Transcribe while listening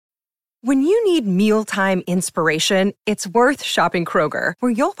When you need mealtime inspiration, it's worth shopping Kroger,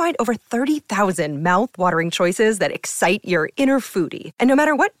 where you'll find over 30,000 mouth-watering choices that excite your inner foodie. And no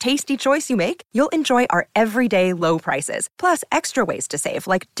matter what tasty choice you make, you'll enjoy our everyday low prices, plus extra ways to save,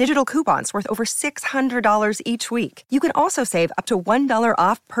 like digital coupons worth over $600 each week. You can also save up to $1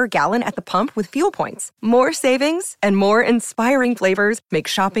 off per gallon at the pump with fuel points. More savings and more inspiring flavors make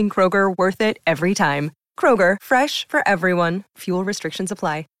shopping Kroger worth it every time. Kroger, fresh for everyone. Fuel restrictions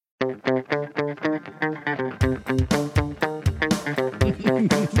apply.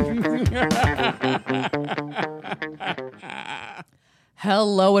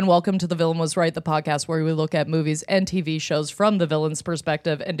 Hello and welcome to The Villain Was Right, the podcast where we look at movies and TV shows from the villain's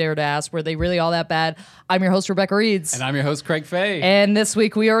perspective and dare to ask, were they really all that bad? I'm your host, Rebecca Reeds. And I'm your host, Craig Fay. And this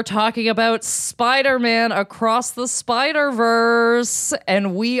week we are talking about Spider-Man Across the Spider-Verse.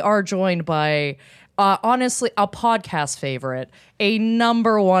 And we are joined by, honestly, a podcast favorite, a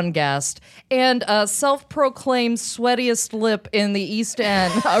number one guest, and a self-proclaimed sweatiest lip in the East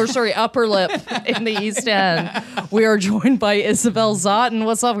End, upper lip in the East End. We are joined by Isabel Zawtun.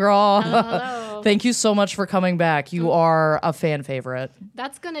 What's up, girl? Hello. Thank you so much for coming back. You are a fan favorite.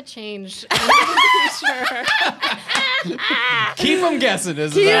 That's gonna change. I'm sure. Keep them guessing,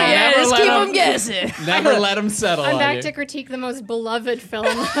 Isabel. Just keep them guessing. Never let them settle I'm on back you. to critique the most beloved film.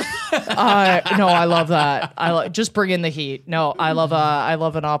 No, I love that. Just bring in the heat. No, I love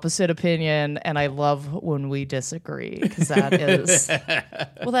an opposite opinion, and I love when we disagree, because that is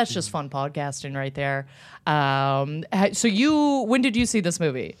that's just fun podcasting right there. So when did you see this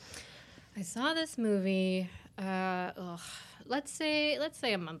movie? I saw this movie. Let's say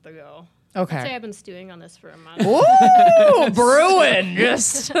a month ago. Okay. Let's say I've been stewing on this for a month. Ooh, brewing,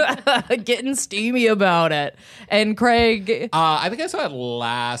 just getting steamy about it. And Craig, I think I saw it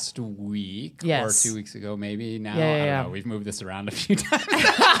last week Yes. or 2 weeks ago, maybe. Now, Yeah, I don't yeah. know. We've moved this around a few times.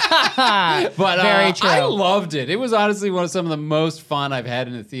 But Very true. I loved it. It was honestly some of the most fun I've had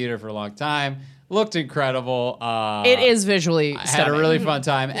in the theater for a long time. Looked incredible. it is visually I had a stunning. really fun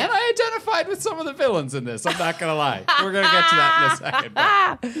time. And I identified with some of the villains in this. I'm not going to lie. We're going to get to that in a second.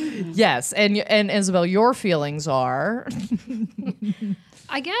 But Yes, and Isabel, your feelings are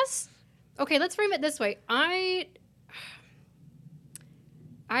I guess. Okay, let's frame it this way. I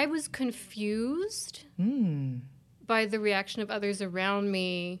was confused by the reaction of others around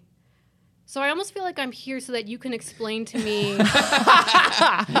me. So I almost feel like I'm here so that you can explain to me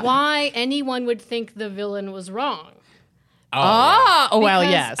why anyone would think the villain was wrong. well,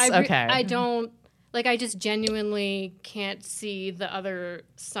 Because yes, okay. I don't, I just genuinely can't see the other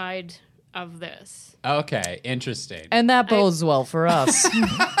side of this. okay, interesting. And that bodes well for us.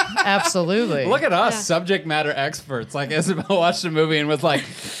 Absolutely. Look at us, Yeah. subject matter experts. Like Isabel watched a movie and was like,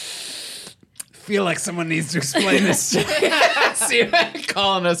 feel like someone needs to explain this to me.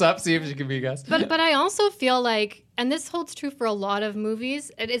 Calling us up, see if she can be a guest. But I also feel like, and this holds true for a lot of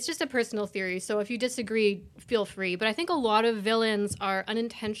movies, and it's just a personal theory, so if you disagree, feel free. But I think a lot of villains are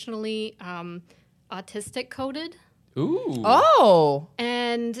unintentionally autistic coded. Ooh. Oh.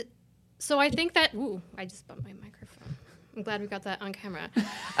 And so I think that, I just bumped my microphone. I'm glad we got that on camera.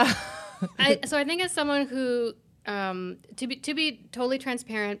 So I think as someone who, to be totally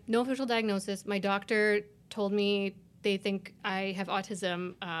transparent, no official diagnosis, my doctor told me they think I have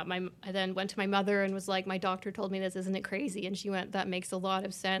autism. I then went to my mother and was like, my doctor told me this, isn't it crazy? And she went, that makes a lot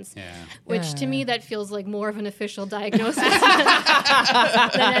of sense. Yeah. Which to me, that feels like more of an official diagnosis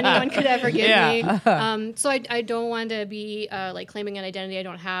than anyone could ever give me. So I don't want to be claiming an identity I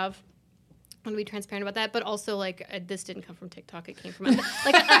don't have. I want to be transparent about that, but also this didn't come from TikTok. It came from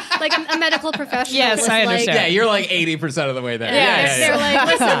a medical professional. Yes, was I understand. Yeah, you're like 80% of the way there. They're like,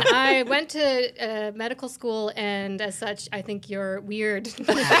 listen, I went to medical school, and as such, I think you're weird.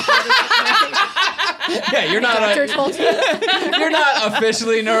 Yeah, you're not Doctor told me. you're not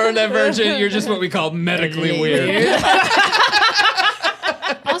officially neurodivergent. You're just what we call medically weird.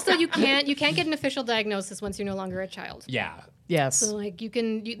 Also, you can't get an official diagnosis once you're no longer a child. Yeah. Yes. So they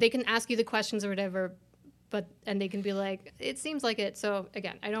can ask you the questions or whatever, and they can be like, it seems like it. So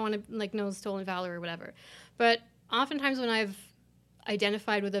again, I don't want to know stolen valor or whatever. But oftentimes when I've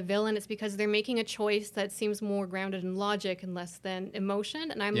identified with a villain, it's because they're making a choice that seems more grounded in logic and less than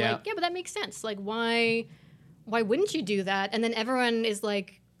emotion. And I'm like, yeah, but that makes sense. Like, why wouldn't you do that? And then everyone is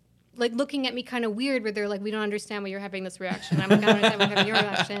like looking at me kind of weird, where they're like, we don't understand why you're having this reaction. I'm like, I don't understand why you're having your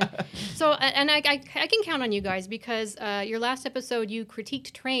reaction. So, and I can count on you guys, because your last episode, you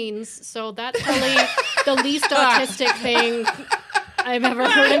critiqued trains. So that's probably the least autistic thing I've ever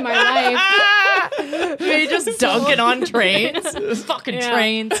heard in my life. Me just dunking on trains. Fucking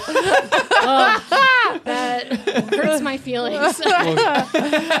trains. That hurts my feelings.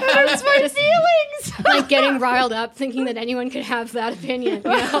 Hurts my feelings. Like getting riled up, thinking that anyone could have that opinion. You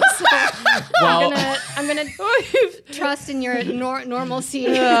know? So I'm gonna trust in your normalcy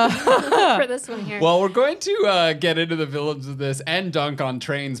for this one here. Well, we're going to get into the villains of this and dunk on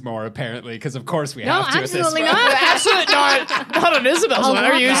trains more, apparently, because of course we have to. No, absolutely at this not. Absolutely not on Isabel's one.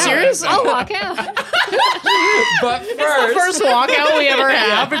 Are you serious? I'll walk out. But It's the first walkout we ever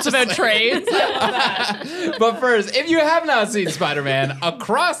have. It's about trains. But first, if you have not seen Spider-Man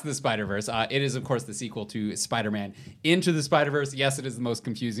Across the Spider-Verse, it is, of course, the sequel to Spider-Man Into the Spider-Verse. Yes, it is the most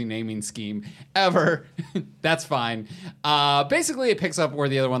confusing naming scheme ever. That's fine. Basically, it picks up where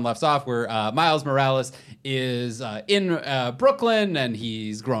the other one left off, where Miles Morales is in Brooklyn, and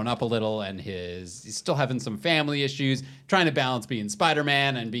he's grown up a little, and he's still having some family issues, trying to balance being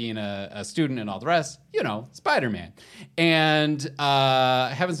Spider-Man and being a student and all the rest. You know, Spider-Man. And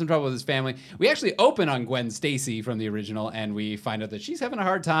having some trouble with his family. We actually open on Gwen Stacy from the original, and we find out that she's having a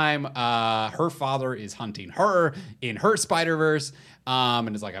hard time. Her father is hunting her in her Spider-Verse,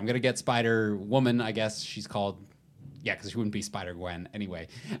 and is like, I'm going to get Spider-Woman, I guess she's called. Yeah, because she wouldn't be Spider-Gwen anyway.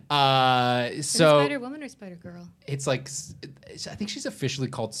 So Spider-Woman or Spider-Girl? It's like, I think she's officially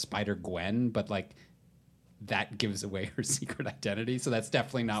called Spider-Gwen, but like that gives away her secret identity. So that's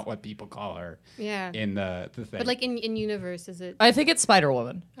definitely not what people call her. Yeah. In the thing. But like in universe, is it? I think it's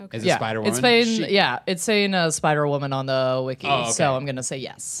Spider-Woman. Okay. Is it Spider-Woman? It's saying Spider-Woman on the wiki, Oh, okay. so I'm going to say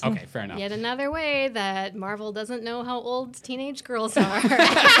yes. Okay, fair enough. Yet another way that Marvel doesn't know how old teenage girls are.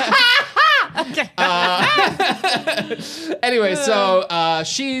 Anyway, so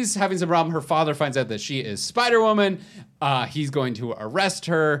she's having some problem. Her father finds out that she is Spider-Woman. He's going to arrest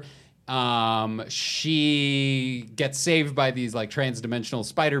her. She gets saved by these like trans-dimensional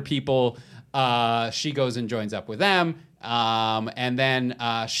spider people. She goes and joins up with them. And then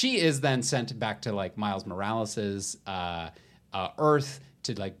she is then sent back to like Miles Morales's Earth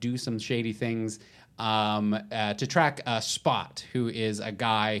to like do some shady things. To track Spot, who is a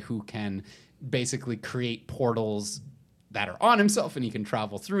guy who can basically create portals that are on himself, and he can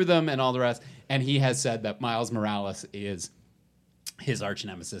travel through them and all the rest. And he has said that Miles Morales is his arch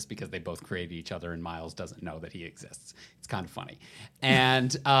nemesis because they both created each other, and Miles doesn't know that he exists. It's kind of funny.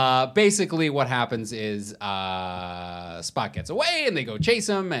 And basically what happens is Spot gets away, and they go chase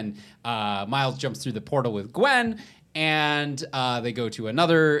him, and Miles jumps through the portal with Gwen, and they go to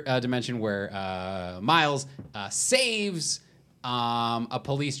another dimension where Miles saves a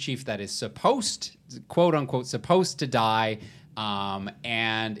police chief that is quote unquote, supposed to die,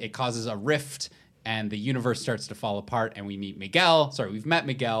 and it causes a rift, and the universe starts to fall apart, and we meet Miguel. Sorry, we've met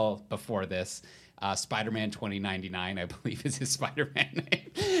Miguel before this. Spider-Man 2099, I believe, is his Spider-Man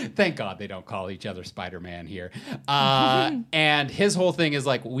name. Thank God they don't call each other Spider-Man here. And his whole thing is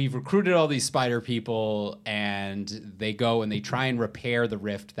like, we've recruited all these spider people, and they go and they try and repair the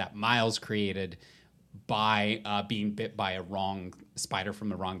rift that Miles created by being bit by a wrong spider from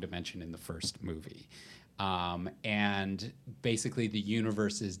the wrong dimension in the first movie. And basically the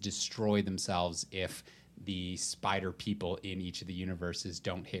universes destroy themselves if the spider people in each of the universes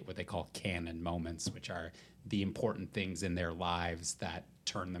don't hit what they call canon moments, which are the important things in their lives that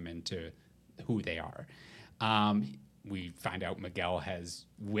turn them into who they are. We find out Miguel has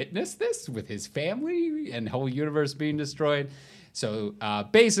witnessed this with his family and whole universe being destroyed. So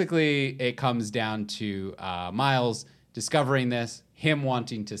basically it comes down to Miles discovering this, him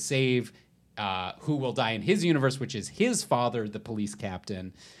wanting to save who will die in his universe, which is his father, the police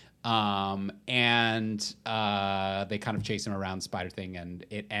captain. And they kind of chase him around Spider Thing, and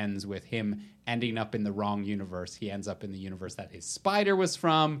it ends with him ending up in the wrong universe. He ends up in the universe that his spider was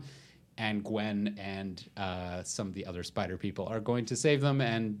from, and Gwen and some of the other spider people are going to save them,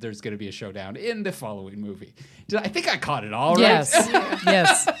 and there's going to be a showdown in the following movie. I think I caught it all, right? Yes,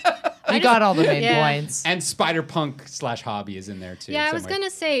 yes. You got all the main points. And Spider-Punk / Hobby is in there, too. Yeah, I was going to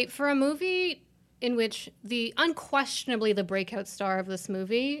say, for a movie in which unquestionably the breakout star of this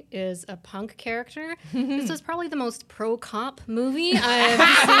movie is a punk character, this is probably the most pro-cop movie I've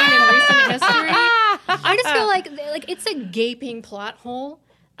seen in recent history. I just feel like it's a gaping plot hole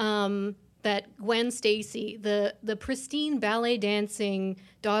that Gwen Stacy, the pristine ballet dancing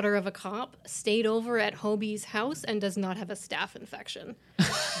daughter of a cop, stayed over at Hobie's house and does not have a staph infection.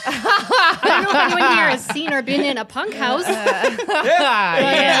 I don't know if anyone here has seen or been in a punk house.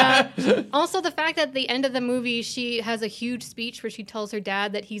 Also, the fact that at the end of the movie, she has a huge speech where she tells her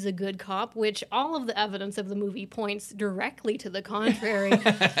dad that he's a good cop, which all of the evidence of the movie points directly to the contrary.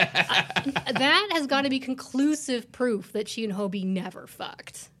 That has got to be conclusive proof that she and Hobie never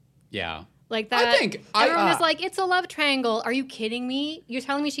fucked. Yeah. Like that. I think everyone was like, it's a love triangle. Are you kidding me? You're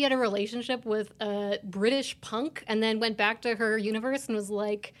telling me she had a relationship with a British punk and then went back to her universe and was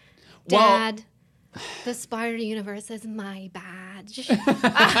like, Dad, the spider universe is my badge.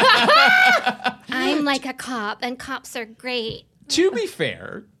 I'm like a cop, and cops are great. To be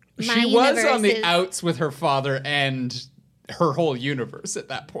fair, My she was universe on the is- outs with her father and her whole universe at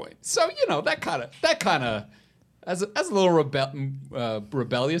that point. So, that kind of, as a little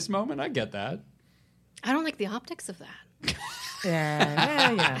rebellious moment, I get that. I don't like the optics of that.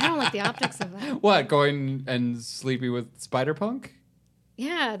 Yeah. I don't like the optics of that. What, going and sleeping with Spider-Punk?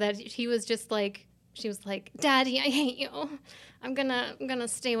 Yeah, that he was just like, she was like, Daddy, I hate you. I'm gonna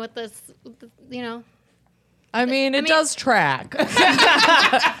stay with this, I mean, it does track.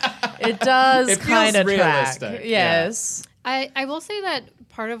 It does It feels kind of track. realistic, Yes. I will say that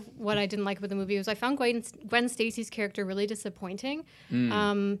part of what I didn't like about the movie was I found Gwen Stacy's character really disappointing.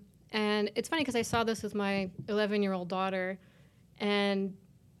 And it's funny because I saw this with my 11-year-old daughter, and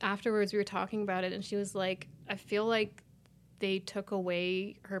afterwards we were talking about it, and she was like, I feel like they took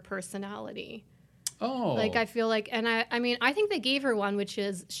away her personality. Oh. Like, I feel like, and I mean, I think they gave her one, which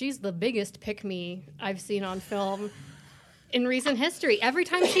is she's the biggest pick-me I've seen on film in recent history. Every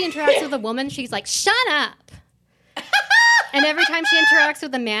time she interacts with a woman, she's like, shut up. And every time she interacts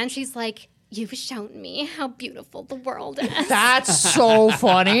with a man, she's like, you've shown me how beautiful the world is. That's so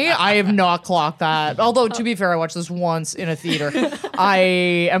funny. I have not clocked that. Although, to be fair, I watched this once in a theater. I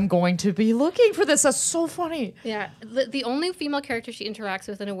am going to be looking for this. That's so funny. Yeah. The only female character she interacts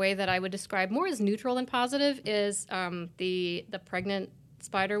with in a way that I would describe more as neutral than positive is the pregnant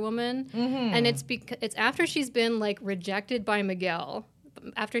Spider Woman. Mm-hmm. And it's after she's been like rejected by Miguel,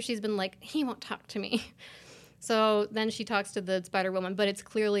 after she's been like, he won't talk to me. So then she talks to the Spider Woman, but it's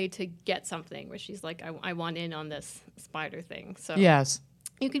clearly to get something where she's like, I want in on this spider thing. So Yes.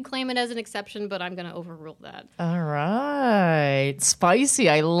 you could claim it as an exception, but I'm going to overrule that. All right. Spicy.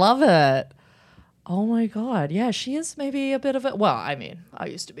 I love it. Oh my God. Yeah, she is maybe a bit of a. Well, I mean, I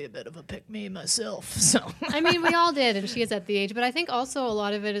used to be a bit of a pick-me myself. So. I mean, we all did, and she is at the age. But I think also a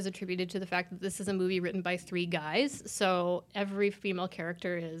lot of it is attributed to the fact that this is a movie written by 3 guys. So every female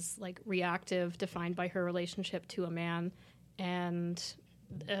character is like reactive, defined by her relationship to a man. And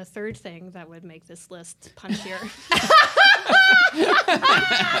a third thing that would make this list punchier.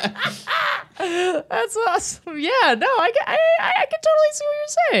 That's awesome. Yeah, no, I can totally see what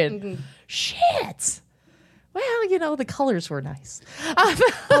you're saying. Mm-hmm. Shit. Well, the colors were nice.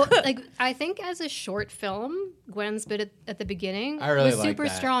 Like, I think as a short film, Gwen's bit at the beginning I really was like super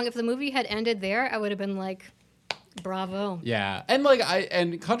that. strong. If the movie had ended there, I would have been like, bravo. Yeah.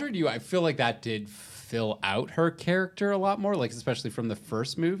 And contrary to you, I feel like that did fill out her character a lot more, like especially from the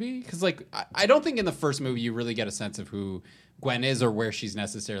first movie. Because I don't think in the first movie you really get a sense of who Gwen is or where she's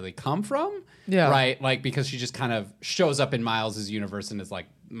necessarily come from. Yeah. Right? Like, because she just kind of shows up in Miles's universe and is like,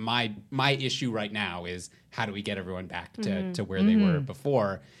 my issue right now is how do we get everyone back to where they were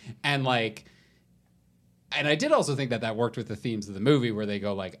before? And and I did also think that worked with the themes of the movie, where they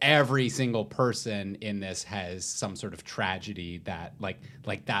go like every single person in this has some sort of tragedy that like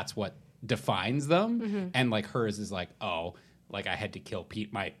that's what defines them. And like hers is like, oh, like I had to kill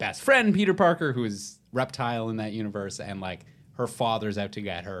my best friend Peter Parker, who is Reptile in that universe, and like her father's out to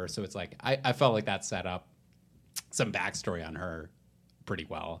get her. So it's like I felt like that set up some backstory on her pretty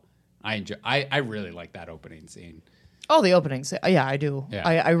well. I really like that opening scene. Oh, the opening scene. Yeah, I do. Yeah.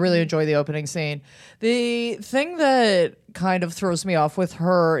 I really enjoy the opening scene. The thing that kind of throws me off with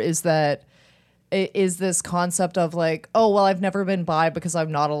her is that is this concept of like, oh, well, I've never been by because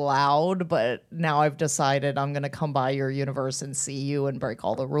I'm not allowed, but now I've decided I'm going to come by your universe and see you and break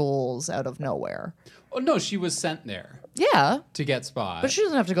all the rules out of nowhere. Oh no, she was sent there Yeah, to get Spot. but she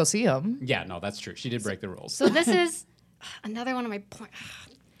doesn't have to go see him. Yeah, no, that's true. She did break the rules. So this is another one of my points.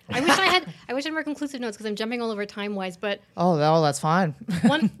 I wish I had more conclusive notes because I'm jumping all over time-wise, but Oh, no, that's fine.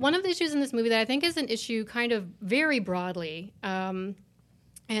 one of the issues in this movie that I think is an issue kind of very broadly,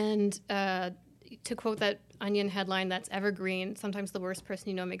 to quote that Onion headline that's evergreen, sometimes the worst person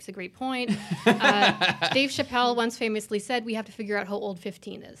you know makes a great point. Dave Chappelle once famously said, we have to figure out how old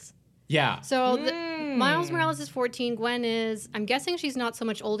 15 is. Yeah. So Miles Morales is 14. Gwen is, I'm guessing she's not so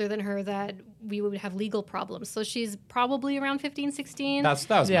much older than her that we would have legal problems. So she's probably around 15, 16. That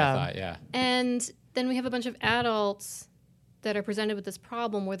was Yeah. my thought, yeah. And then we have a bunch of adults that are presented with this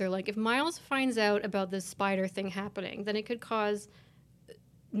problem where they're like, if Miles finds out about this spider thing happening, then it could cause,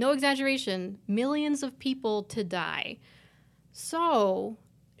 no exaggeration, millions of people to die. So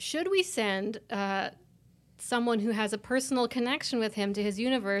should we send someone who has a personal connection with him to his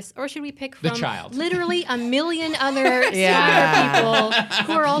universe, or should we pick from The child. literally a million other spider people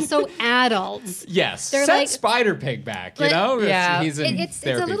who are also adults? Yes. They're Send like- Spider Pig back, you Like- know? Yeah. He's in It's a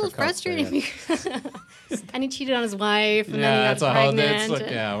therapy little for counseling. frustrating because and he cheated on his wife and Yeah, then he that's got a whole. pregnant. It's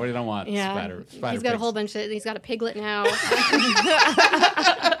like, yeah, we don't want Yeah. spider He's got a pigs. whole bunch of. He's got a piglet now.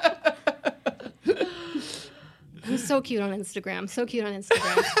 He's so cute on Instagram. So cute on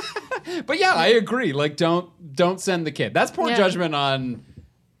Instagram. But yeah, I agree. Like, don't send the kid. That's poor Yeah. judgment on.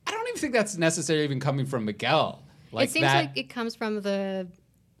 I don't even think that's necessarily even coming from Miguel. Like it seems that. like it comes from the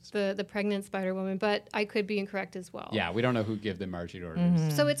pregnant Spider Woman, but I could be incorrect as well. Yeah, we don't know who gave the marching orders. Mm-hmm.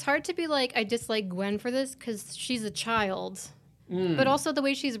 So it's hard to be like, I dislike Gwen for this because she's a child. Mm. But also the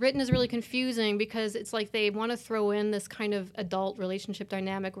way she's written is really confusing because it's like they want to throw in this kind of adult relationship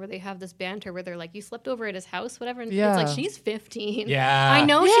dynamic where they have this banter where they're like, you slept over at his house, whatever. And Yeah. it's like, she's 15. Yeah. I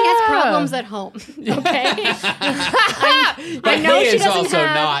know she Yeah. has problems at home. Okay. But I know he she is doesn't also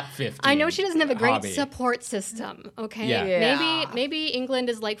have- not 15. I know she doesn't have a great Hobby. support system. Okay. Yeah. Yeah. Maybe England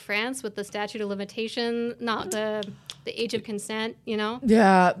is like France with the statute of limitation, not the age of consent, you know?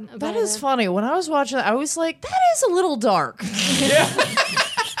 Yeah, that But, is funny. When I was watching that, I was like, that is a little dark.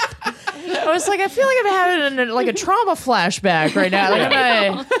 I was like, I feel like I'm having like a trauma flashback right now. Like,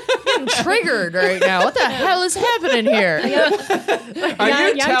 I'm getting triggered right now. What the hell is happening here? Are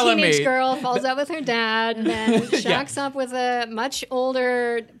you young telling teenage me? girl falls out with her dad, and then shacks up with a much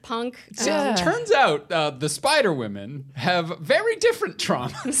older punk. Yeah. Turns out the Spider Women have very different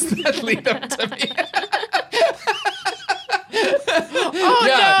traumas that lead them to me.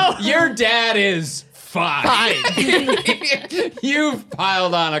 Oh, no. Your dad is fine. You've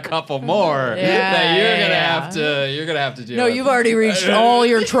piled on a couple more that you're gonna have to do. No, you've already reached all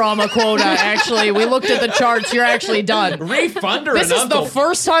your trauma quota, actually. We looked at the charts. You're actually done. refund her This an is uncle. the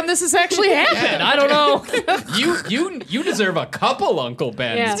first time this has actually happened. I don't know. You deserve a couple Uncle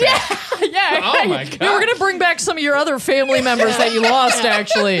Bens. Yeah. Yeah. Oh my Yeah, we're God. going to bring back some of your other family members that you lost,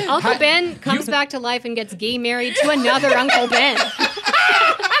 actually. Uncle Ben comes back to life and gets gay married to another Uncle Ben.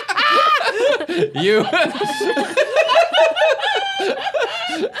 You.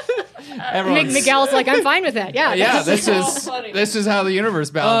 Everyone's- Miguel's like, I'm fine with that. Yeah. Yeah, this so is funny. this is how the universe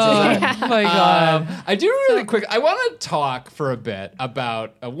balances out. Oh, my God. I do really quick. I want to talk for a bit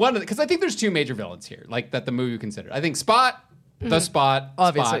about one of because I think there's two major villains here, like that the movie considered. I think Spot, the Spot,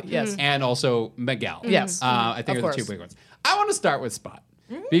 Obviously, Spot, yes. and also Miguel. Yes. I think Of are the two course. big ones. I want to start with Spot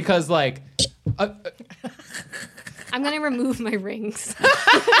because, like, I'm going to remove my rings.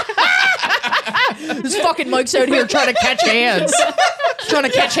 This fucking Mike's out here trying to catch hands. Trying to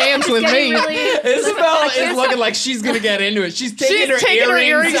catch hands with Getting me. really- Isabel is looking like she's gonna get into it. She's taking, She's taking her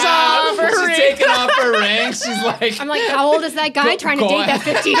earrings off, her She's ring. taking off her rings. She's like, I'm like, how old is that guy trying to go date that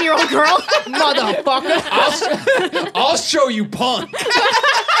ahead. 15-year-old girl? Motherfucker. I'll show you punk.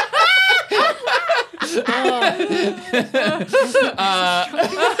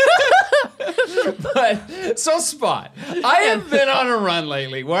 But so Spot, I have been on a run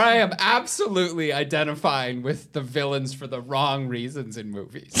lately where I am absolutely identifying with the villains for the wrong reasons in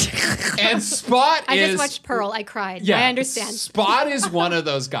movies. And Spot I is just watched Pearl. I cried. yeah, I understand. Spot is one of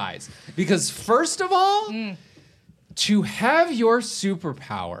those guys because first of all, to have your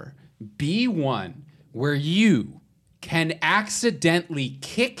superpower be one where you can accidentally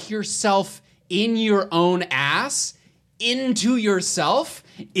kick yourself in your own ass into yourself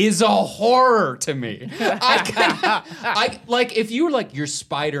is a horror to me. I like if you were like you're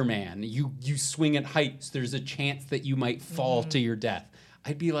Spider-Man, you swing at heights, there's a chance that you might fall to your death.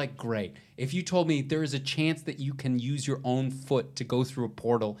 I'd be like, great. If you told me there is a chance that you can use your own foot to go through a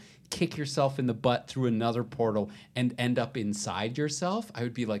portal, kick yourself in the butt through another portal, and end up inside yourself, I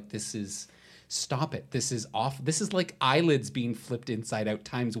would be like, stop it. This is off. This is like eyelids being flipped inside out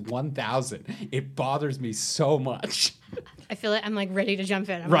times 1,000. It bothers me so much. I feel like I'm like ready to jump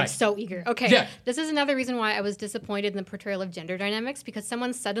in. I'm Right. like so eager. Okay. Yeah. This is another reason why I was disappointed in the portrayal of gender dynamics because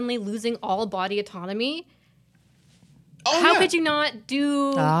someone's suddenly losing all body autonomy. Oh, How yeah. could you not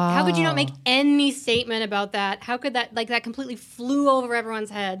do? How could you not make any statement about that? How could that that completely flew over everyone's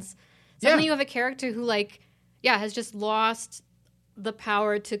heads? Suddenly Yeah. you have a character who has just lost the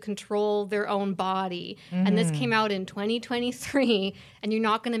power to control their own body. And this came out in 2023 and you're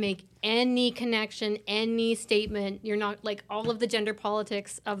not going to make any connection, any statement. You're not like all of the gender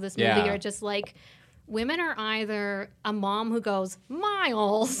politics of this movie Yeah. are just like women are either a mom who goes,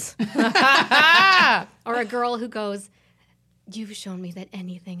 Miles, or a girl who goes, you've shown me that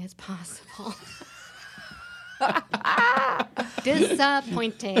anything is possible.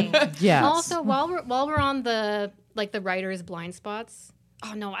 Disappointing. Yes. Also, while we're on the the writer's blind spots,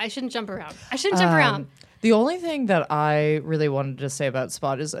 Oh no, I shouldn't jump around. I shouldn't jump around. The only thing that I really wanted to say about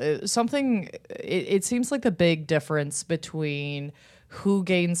Spot is something. It seems like the big difference between who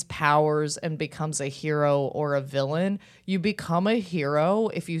gains powers and becomes a hero or a villain. You become a hero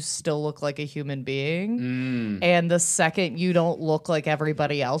if you still look like a human being. And the second you don't look like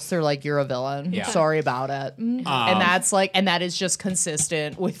everybody else, they're like, you're a villain. Yeah. Sorry about it. And that's like, and that is just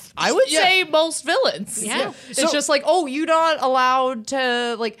consistent with, I would say, most villains. Yeah. It's just like, oh, you're not allowed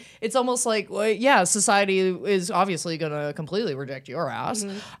to, like, it's almost like, well, yeah, society is obviously going to completely reject your ass.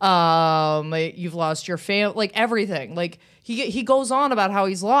 You've lost your family, like everything. Like, he goes on about how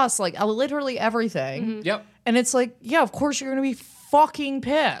he's lost, like, literally everything. Yep. And it's like, yeah, of course you're going to be fucking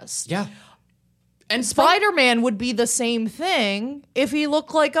pissed. Yeah. And Spider-Man would be the same thing if he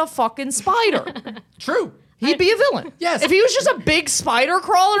looked like a fucking spider. True. He'd be a villain. Yes. If he was just a big spider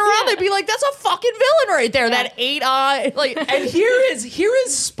crawling around, they'd be like, that's a fucking villain right there. That 8-eye. Like, And here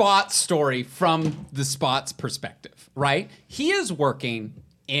is Spot's story from the Spot's perspective, right? He is working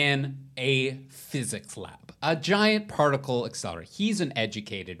in a physics lab, a giant particle accelerator. He's an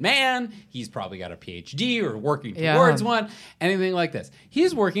educated man. He's probably got a PhD or working towards one, anything like this.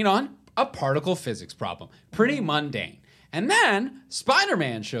 He's working on a particle physics problem. Pretty mundane. And then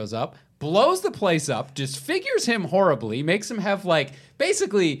Spider-Man shows up, blows the place up, disfigures him horribly, makes him have, like,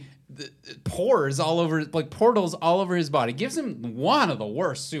 basically pores all over, like portals all over his body, gives him one of the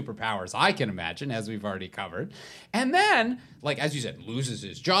worst superpowers I can imagine, as we've already covered. And then, like, as you said, loses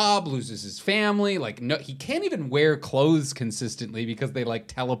his job, loses his family. Like, no, he can't even wear clothes consistently because they, like,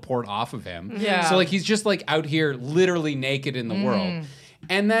 teleport off of him. Yeah. So, like, he's just, like, out here literally naked in the world.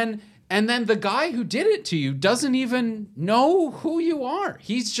 And then the guy who did it to you doesn't even know who you are.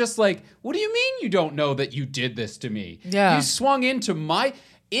 He's just like, what do you mean you don't know that you did this to me? Yeah. You swung into my...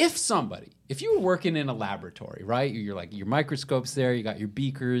 If you were working in a laboratory, right? You're like, your microscope's there, you got your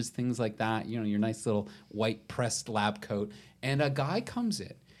beakers, things like that, you know, your nice little white pressed lab coat, and a guy comes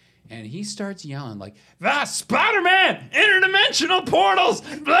in and he starts yelling like, Spider-Man, interdimensional portals,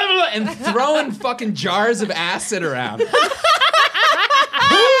 blah, blah, blah, and throwing fucking jars of acid around. Who's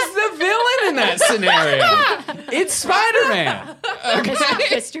the villain in that scenario? It's Spider-Man. Okay?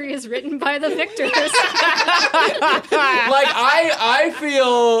 History is written by the victors. Like, I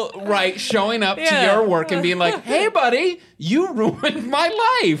feel right showing up to your work and being like, hey, buddy, you ruined my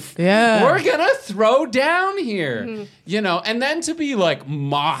life. Yeah. We're going to throw down here. You know, and then to be, like,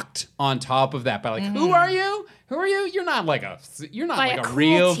 mocked on top of that by, like, who are you? Who are you? You're not like a cool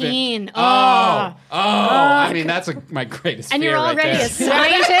real teen. I mean, that's my greatest And fear you're right already there. a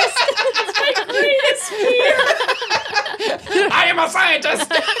scientist. greatest fear. I am a scientist.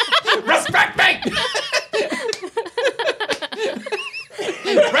 Respect me.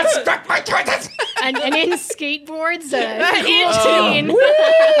 Respect my choices. and in skateboards, cool teen.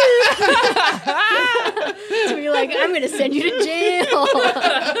 So you're like, I'm going to send you to jail.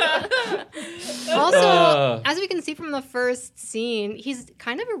 Also, as we can see from the first scene, he's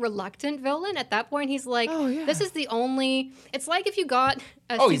kind of a reluctant villain. At that point, he's like, this is the only... It's like if you got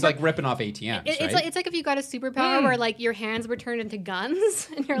a he's like ripping off ATMs, It's like if you got a superpower where, like, your hands were turned into guns.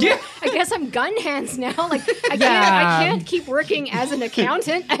 And you're like, I guess I'm gun hands now. Like, I can't keep working as an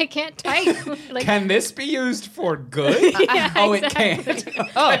accountant. I can't type. Like, can this be used for good? It can't.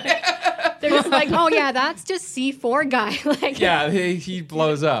 They're just like, oh yeah, that's just C4 guy. Like, yeah, he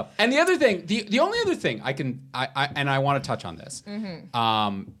blows up. And the other thing, the only other thing I want to touch on this,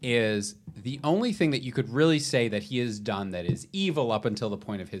 is the only thing that you could really say that he has done that is evil up until the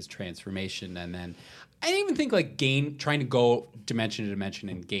point of his transformation, and then I even think like trying to go dimension to dimension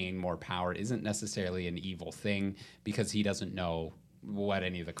and gain more power isn't necessarily an evil thing because he doesn't know what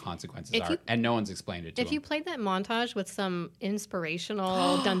any of the consequences are, and no one's explained it to him. If you played that montage with some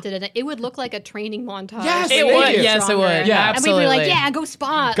inspirational it would look like a training montage. Yes, it would. Yes, it would. Yeah, and absolutely. we'd be like, yeah, go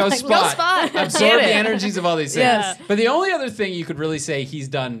Spot. Go like, Spot. Go Spot. Absorb the energies of all these things. Yes. But the only other thing you could really say he's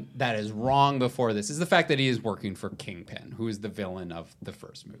done that is wrong before this is the fact that he is working for Kingpin, who is the villain of the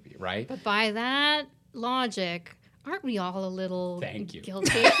first movie, right? But by that logic, aren't we all a little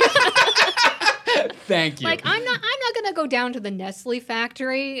guilty? Thank you. Like, I'm not gonna go down to the Nestle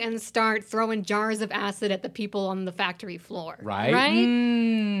factory and start throwing jars of acid at the people on the factory floor. Right? Right?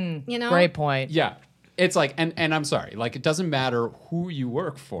 You know? Great point. Yeah. It's like, and I'm sorry, like, it doesn't matter who you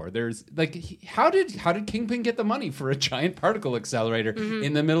work for. There's like, how did Kingpin get the money for a giant particle accelerator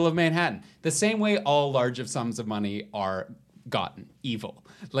in the middle of Manhattan? The same way all large sums of money are gotten, evil.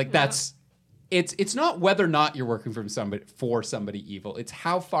 Like, that's... It's not whether or not you're working for somebody evil. It's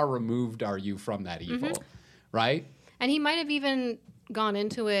how far removed are you from that evil, right? And he might have even gone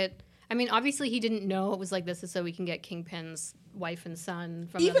into it I mean, obviously he didn't know it was like this is so we can get Kingpin's wife and son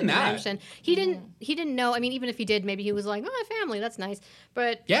from Even the that. dimension. He didn't know. I mean, even if he did, maybe he was like, oh, family, that's nice.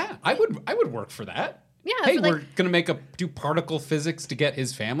 But Yeah, I would work for that. Yeah, Hey, but, like- we're gonna do particle physics to get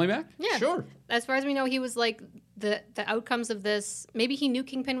his family back. yeah, Sure. As far as we know, he was like the outcomes of this. Maybe he knew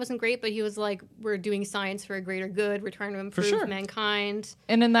Kingpin wasn't great, but he was like, we're doing science for a greater good. We're trying to improve sure. mankind.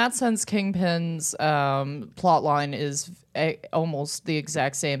 And in that sense, Kingpin's plot line is almost the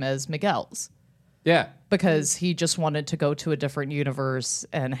exact same as Miguel's. Yeah. Because he just wanted to go to a different universe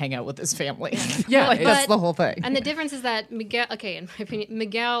and hang out with his family. Yeah, like, that's the whole thing. And the difference is that Miguel, okay, in my opinion,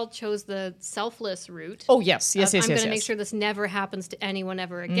 Miguel chose the selfless route. Oh, yes. I'm I'm going to make sure this never happens to anyone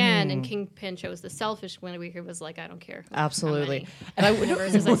ever again. Mm. And Kingpin chose the selfish one, where he was like, I don't care. Absolutely. And I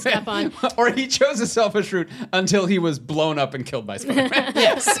universes I step on. Or he chose a selfish route until he was blown up and killed by Spider-Man.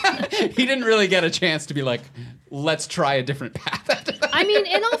 Yes. He didn't really get a chance to be like, let's try a different path after that. I mean,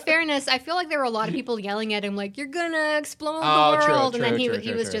 in all fairness, I feel like there were a lot of people yelling at him, like, you're going to explode Oh, the true, world. true, and then he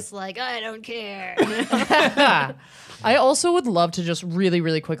true, was true. just like, I don't care. I also would love to just really,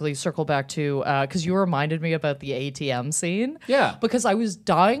 really quickly circle back to, because you reminded me about the ATM scene. Yeah. Because I was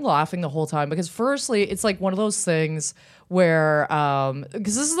dying laughing the whole time. Because firstly, it's like one of those things where,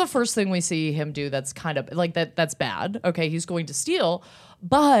 because this is the first thing we see him do that's kind of, like, that's bad. Okay, he's going to steal.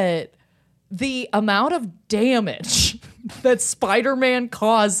 But the amount of damage that Spider-Man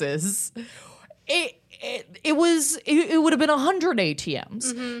causes, it would have been 100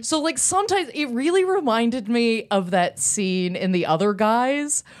 ATMs. So like sometimes it really reminded me of that scene in The Other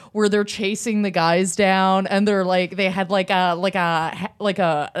Guys where they're chasing the guys down and they're like they had like a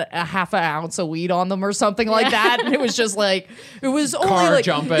half an ounce of weed on them or something like that, and it was just like it was only Car like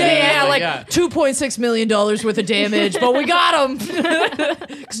jumping. yeah, like Yeah. $2.6 million worth of damage, but we got them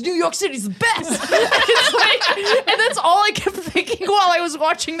because New York City's the best. It's like, and that's all I kept thinking while I was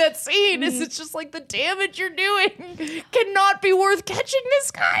watching that scene. Is it's just like the damage you're doing cannot be worth catching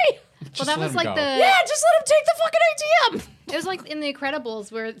this guy. Well, that let was him like go. the... Yeah, just let him take the fucking ATM. It was like in The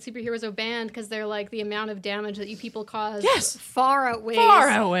Incredibles where superheroes are banned because they're like the amount of damage that you people cause Yes. far outweighs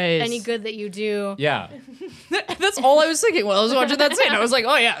Outweighs. any good that you do. Yeah. That's all I was thinking while I was watching that scene. I was like,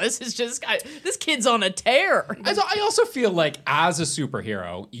 oh yeah, this kid's on a tear. I also feel like as a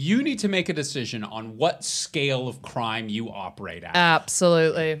superhero, you need to make a decision on what scale of crime you operate at.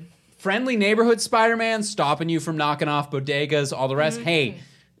 Absolutely. Friendly neighborhood Spider-Man stopping you from knocking off bodegas, all the rest. Hey,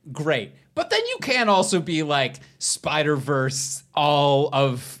 great. But then you can also be like, Spider-Verse, all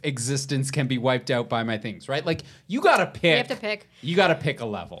of existence can be wiped out by my things, right? Like, you gotta pick. You have to pick. You gotta pick a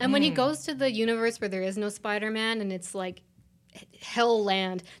level. And when he goes to the universe where there is no Spider-Man and it's like hell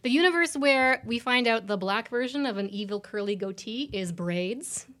land, the universe where we find out the black version of an evil curly goatee is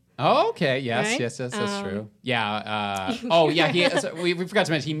braids. Oh, okay. Yes, Right? yes, that's true. Yeah. We forgot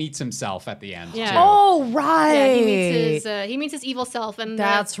to mention he meets himself at the end. Yeah. Too. Oh right. Yeah, he meets his evil self, and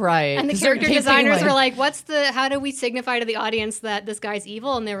That's right. And the 'Cause they're character keeping, designers were like, how do we signify to the audience that this guy's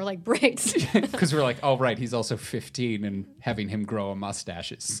evil? And they were like, braids. Because we're like, oh, right, he's also 15 and having him grow a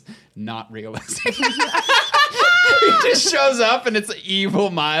mustache is not realistic. He just shows up and it's evil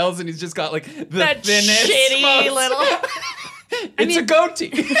Miles and he's just got like the that thinnest, shitty most- little. It's a goatee.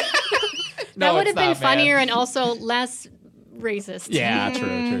 That would have been funnier and also less racist. Yeah,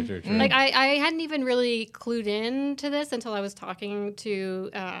 true. Like I hadn't even really clued in to this until I was talking to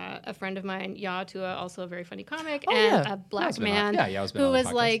a friend of mine, Yatua, also a very funny comic, and yeah. a black Ya's been on- man yeah, Ya's been who on the was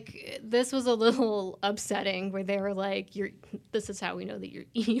podcast. like, this was a little upsetting, where they were like, this is how we know that you're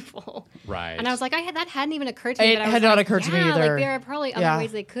evil. Right. And I was like, that hadn't even occurred to me. It but I was had not like, occurred to me yeah, either. Like there are probably other Yeah.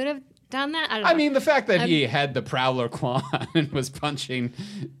 ways they could have done that. I don't know. I mean, the fact that he had the Prowler claw and was punching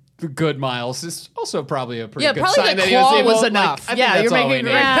the good Miles is also probably a pretty Yeah, good probably sign the that he was claw able. was Like, enough. I think Yeah, that's you're all we making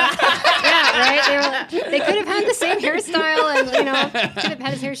need. yeah, right. They could have had the same hairstyle, and could have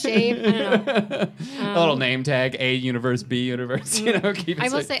had his hair shaved. I don't know. A little name tag: A universe, B universe. Keep it I will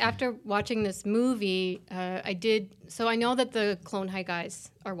straight. say, after watching this movie, I did. So I know that the Clone High guys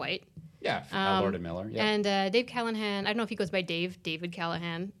are white. Yeah, Lord and Miller. Yeah. And Dave Callahan, I don't know if he goes by David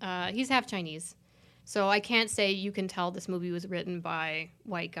Callahan. He's half Chinese. So I can't say you can tell this movie was written by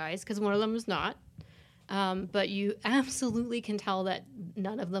white guys, because one of them is not. But you absolutely can tell that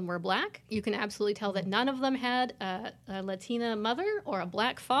none of them were black. You can absolutely tell that none of them had a Latina mother or a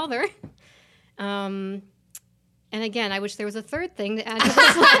black father. And again, I wish there was a third thing to add to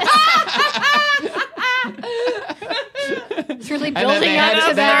this list. It's really And then building they up had,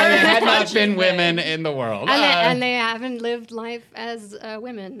 to there that. had not been women in the world. And they haven't lived life as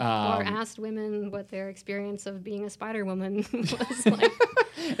women or Um, asked women what their experience of being a Spider Woman was like.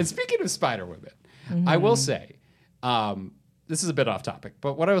 And speaking of Spider Women, I will say, this is a bit off topic,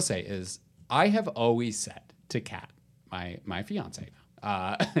 but what I will say is I have always said to Kat, my fiance,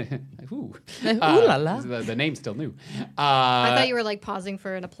 ooh la la. The name's still new. I thought you were like pausing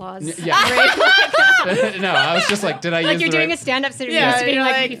for an applause. Yeah. No, I was just like, did I Like use you're the doing right? a stand-up sitting Yeah, next to being you're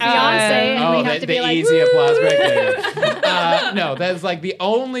like like, fiance, and we have to the be like, easy woo! applause break. No, that's like the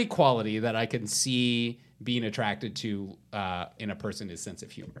only quality that I can see being attracted to in a person is sense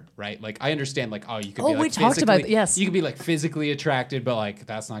of humor, right? Like I understand, like you could be like we talked about yes. you could be like physically attracted, but like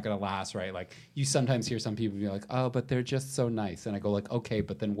that's not gonna last, right? Like you sometimes hear some people be like, oh, but they're just so nice, and I go like, okay,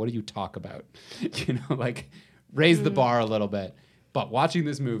 but then what do you talk about? Like raise the bar a little bit. But watching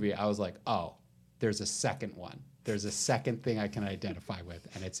this movie, I was like, oh, there's a second one. There's a second thing I can identify with,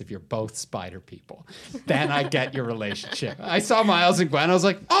 and it's if you're both spider people. Then I get your relationship. I saw Miles and Gwen. I was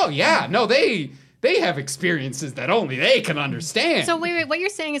like, oh, yeah, no, they have experiences that only they can understand. So wait, what you're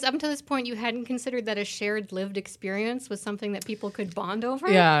saying is up until this point, you hadn't considered that a shared lived experience was something that people could bond over?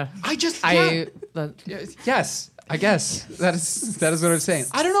 Yeah. Yes, I guess. That is what I'm saying.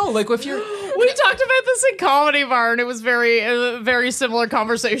 I don't know, like if you're... We talked about this in Comedy Bar, and it was a very similar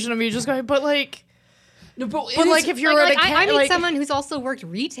conversation to me just going, but like... No, but like if you're at a I meet like, someone who's also worked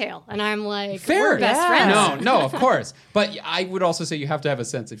retail, and I'm like, fair. we're best friends. No, of course. But I would also say you have to have a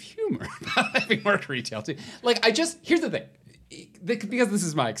sense of humor about having worked retail too. Like here's the thing, because this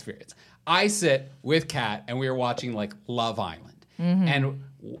is my experience. I sit with Kat and we were watching like Love Island, and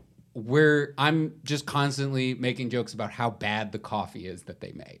I'm just constantly making jokes about how bad the coffee is that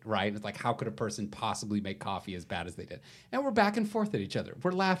they made, right? It's like, how could a person possibly make coffee as bad as they did? And we're back and forth at each other.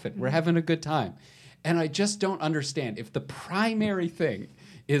 We're laughing. We're having a good time. And I just don't understand if the primary thing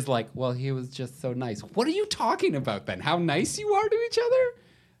is like, well, he was just so nice. What are you talking about then? How nice you are to each other?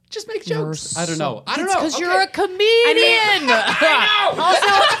 Just make jokes. I don't know. Because Okay. you're a comedian. I know.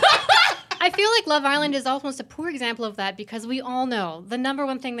 Also, I feel like Love Island is almost a poor example of that because we all know the number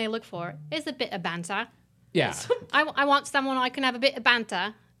one thing they look for is a bit of banter. Yeah. I want someone I can have a bit of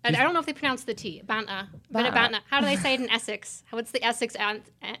banter. And I don't know if they pronounce the T. Banter. Bit of banter. How do they say it in Essex? What's the Essex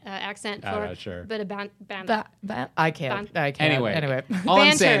accent for I'm not sure. bit of banter? I can't. Anyway. All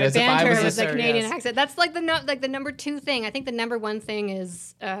I'm saying is if I banter was a Canadian yes. accent. That's like the number two thing. I think the number one thing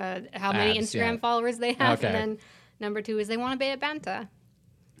is how many Abs, Instagram yeah. followers they have. Okay. And then number two is they want a bit of banter.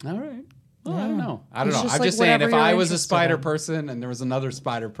 All right. Well, I don't know. It's just I'm like just saying, whatever if you're I was a interested spider in. person and there was another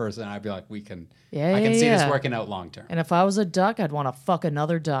spider person, I'd be like, I can Yeah, see this yeah. working out long term. And if I was a duck, I'd want to fuck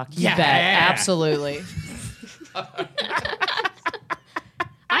another duck. You Yeah. bet. Absolutely.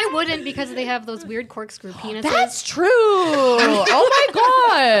 I wouldn't because they have those weird corkscrew penises. That's true. Oh my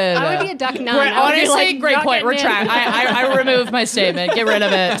god. I would be a duck nun. Great, I would be honestly, like, great not point. getting in. Retract. I remove my statement. Get rid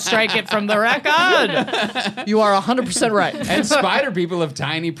of it. Strike it from the record. You are 100% right. And spider people have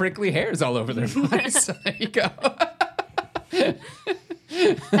tiny prickly hairs all over their bodies. So there you go.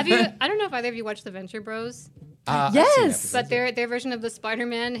 Have you? I don't know if either of you watched the Venture Bros. I've seen Yes. episodes, But their version of the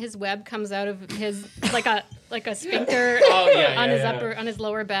Spider-Man, his web comes out of his like a sphincter on his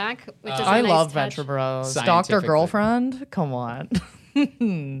lower back, which is a I nice love touch. Venture Bros. Doctor Scientifically. Girlfriend. Come on.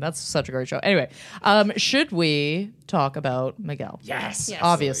 That's such a great show. Anyway, should we talk about Miguel? Yes. Yes.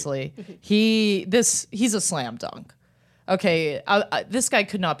 Obviously, he's a slam dunk. Okay, this guy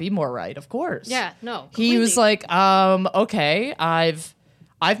could not be more right. Of course. Yeah, no. He was completely. like, okay,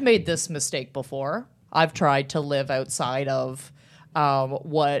 I've made this mistake before. I've tried to live outside of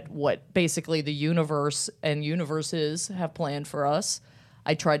what basically the universe and universes have planned for us.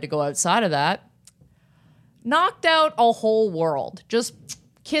 I tried to go outside of that. Knocked out a whole world. Just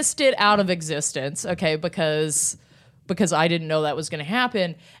kissed it out of existence, okay, because I didn't know that was going to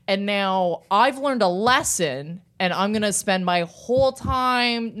happen. And now I've learned a lesson, and I'm going to spend my whole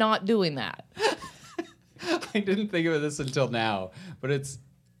time not doing that. I didn't think of this until now, but it's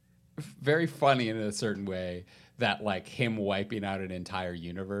very funny in a certain way that like him wiping out an entire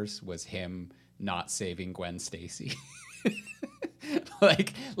universe was him not saving Gwen Stacy.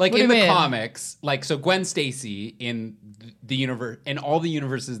 like do in you the mean? comics, like so Gwen Stacy in the universe, in all the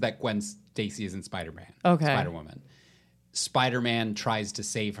universes that Gwen Stacy is in Spider-Man, Okay. Spider-Woman, Spider-Man tries to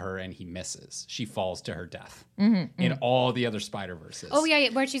save her and he misses. She falls to her death in all the other Spider-Verses. Oh yeah,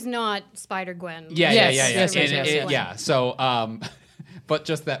 where she's not Spider Gwen. Yeah, Yes, yeah. yes, yes, And yes. yeah. So, but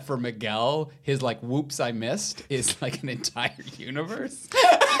just that for Miguel, his like "whoops, I missed" is like an entire universe.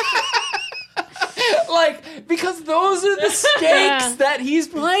 Like because those are the stakes that he's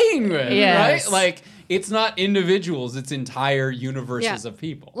playing with, Yes. right? Like it's not individuals; it's entire universes Yeah. of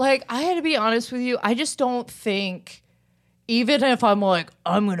people. Like, I had to be honest with you, I just don't think, even if I'm like,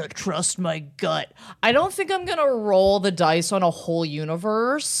 I'm going to trust my gut, I don't think I'm going to roll the dice on a whole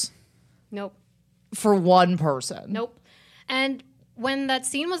universe Nope. for one person. Nope. And when that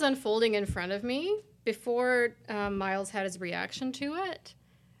scene was unfolding in front of me, before Miles had his reaction to it,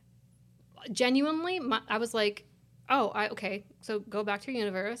 genuinely, I was like, okay, so go back to your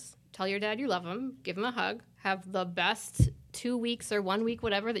universe, tell your dad you love him, give him a hug, have the best 2 weeks or 1 week,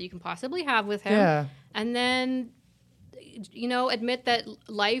 whatever, that you can possibly have with him. Yeah. And then, admit that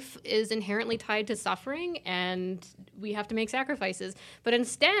life is inherently tied to suffering and we have to make sacrifices. But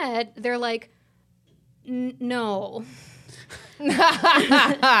instead, they're like, no.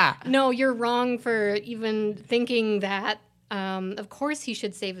 No, you're wrong for even thinking that. Of course he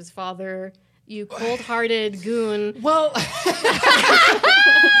should save his father, you cold-hearted goon. Well,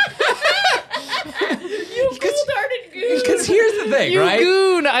 Because here's the thing, you right?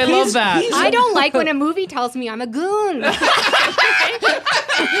 goon. I love that. I don't like when a movie tells me I'm a goon.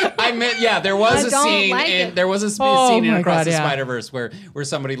 I meant, there was I a don't scene like it. there was a Oh scene in my Across God, the yeah. Spider-Verse where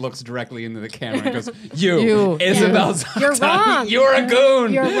somebody looks directly into the camera and goes, "You, You. Isabel, You're Zawtun, wrong. You're a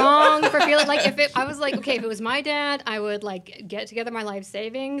goon. You're wrong for feeling like I was like, okay, if it was my dad, I would like get together my life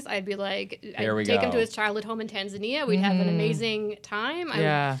savings. I'd be like, There we I'd take go. him to his childhood home in Tanzania. We'd have an amazing time.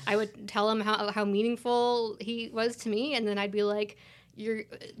 Yeah. I would tell him how meaningful he was to me, and then I'd be like, you're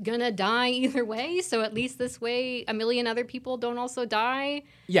gonna die either way, so at least this way a million other people don't also die.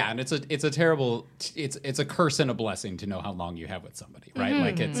 Yeah, and it's a terrible, it's a curse and a blessing to know how long you have with somebody, right?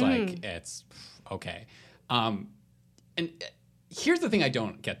 Like it's okay. And here's the thing I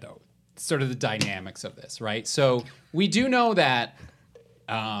don't get though, sort of the dynamics of this, right? So we do know that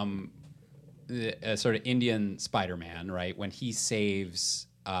the sort of Indian Spider-Man, right, when he saves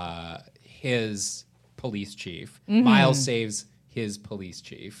his police chief, Miles saves his police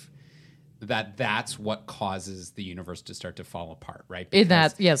chief, that's what causes the universe to start to fall apart, right?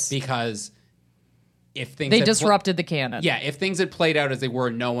 Yes. Because if things They had disrupted the canon. yeah, if things had played out as they were,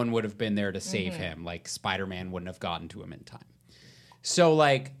 no one would have been there to save him. Like Spider-Man wouldn't have gotten to him in time. So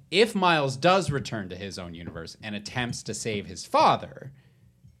like if Miles does return to his own universe and attempts to save his father,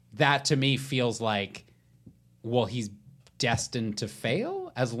 that to me feels like, well, he's destined to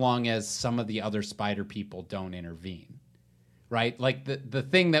fail as long as some of the other spider people don't intervene. Right? Like the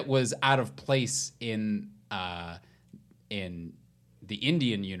thing that was out of place in the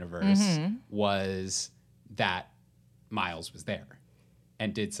Indian universe was that Miles was there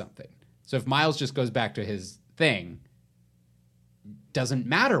and did something. So if Miles just goes back to his thing, doesn't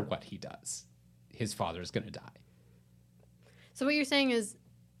matter what he does, his father's going to die. So what you're saying is,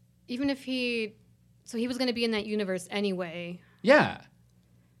 even if he was going to be in that universe anyway. Yeah.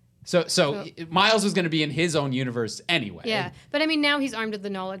 So Miles was going to be in his own universe anyway. Yeah, but I mean, now he's armed with the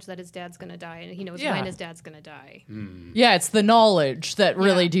knowledge that his dad's going to die, and he knows when his dad's going to die. Yeah, it's the knowledge that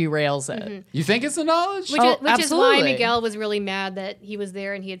really derails it. You think it's the knowledge? Which is why absolutely. Miguel was really mad that he was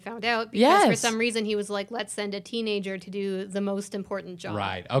there and he had found out, because for Yes. some reason he was like, let's send a teenager to do the most important job.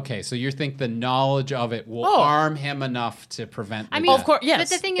 Right. Okay. So you think the knowledge of it will Oh. arm him enough to prevent the I mean, death. Of course, yes.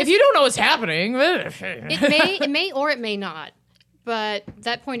 But the thing if is- you don't know what's happening, It may or it may not. But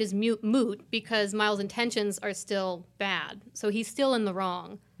that point is moot because Miles' intentions are still bad. So he's still in the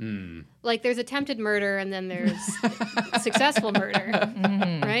wrong. Like there's attempted murder and then there's successful murder,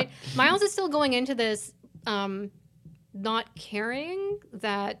 right? Miles is still going into this not caring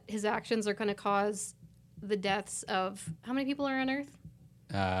that his actions are going to cause the deaths of how many people are on Earth?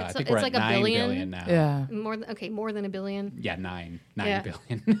 I think it's we're at like a 9 billion. billion now. yeah. More than $1 billion. Yeah, 9 Yeah.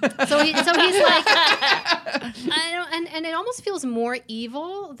 billion. So he's like, I don't, and it almost feels more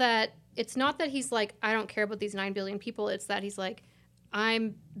evil that it's not that he's like, I don't care about these 9 billion people. It's that he's like,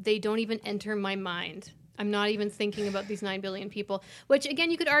 they don't even enter my mind. I'm not even thinking about these 9 billion people, which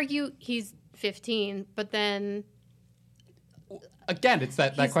again, you could argue he's 15, but then Again, it's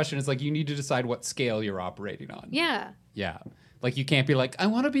that question is like you need to decide what scale you're operating on. yeah. Yeah. Like you can't be like, I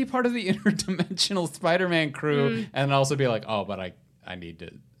want to be part of the interdimensional Spider-Man crew and also be like, oh, but I need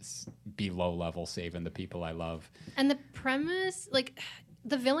to be low level saving the people I love. And the premise, like,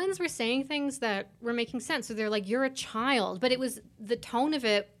 the villains were saying things that were making sense. So they're like, you're a child. But it was, the tone of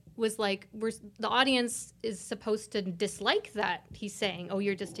it was like, the audience is supposed to dislike that he's saying, oh,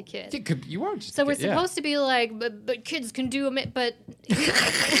 you're just a kid. You are just So a we're kid, yeah. supposed to be like, but kids can do it, but but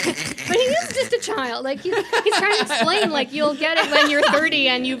he is just a child. Like he's trying to explain, like you'll get it when you're 30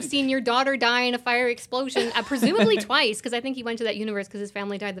 and you've seen your daughter die in a fire explosion, presumably twice, because I think he went to that universe because his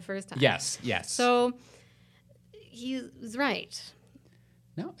family died the first time. Yes. So he's right.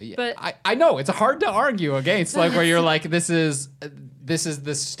 No, yeah, But- I know it's hard to argue against, like where you're like, this is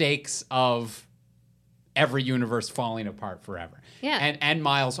the stakes of every universe falling apart forever. Yeah. And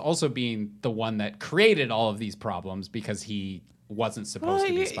Miles also being the one that created all of these problems because he wasn't supposed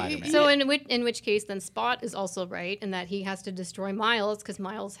to be Spider-Man. So in which case, then Spot is also right in that he has to destroy Miles because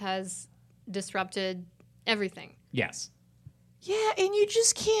Miles has disrupted everything. Yes. Yeah, and you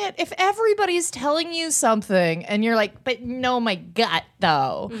just can't. If everybody's telling you something and you're like, but know my gut,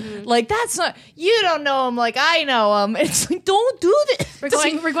 though. Mm-hmm. Like, that's not, you don't know him like I know him. It's like, don't do this.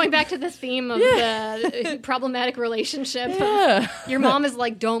 We're going back to the theme of the problematic relationship. Yeah. Your mom is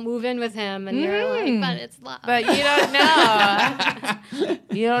like, don't move in with him. And you're like, but it's love. But you don't know.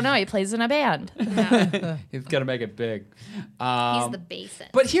 You don't know. He plays in a band. He's gonna make it big. He's the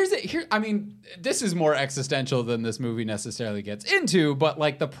bassist. But I mean, this is more existential than this movie necessarily gets into, but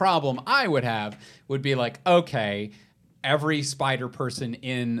like the problem I would have would be like, okay, every spider person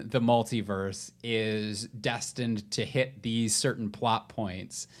in the multiverse is destined to hit these certain plot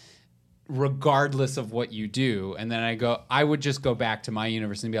points regardless of what you do. And then I would just go back to my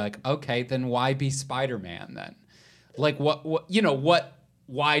universe and be like, okay, then why be Spider-Man then? Like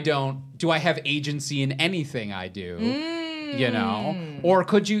why do I have agency in anything I do? Or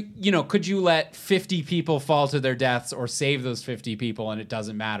could you let 50 people fall to their deaths or save those 50 people and it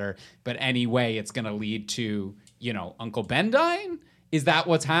doesn't matter, but anyway it's going to lead to, Uncle Ben dying? Is that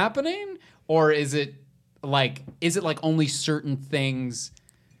what's happening? Or is it like only certain things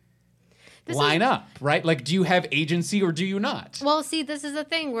line up, right? Like, do you have agency or do you not? Well, see, this is the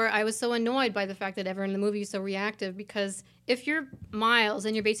thing where I was so annoyed by the fact that everyone in the movie is so reactive, because if you're Miles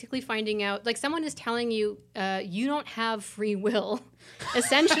and you're basically finding out, like someone is telling you, you don't have free will,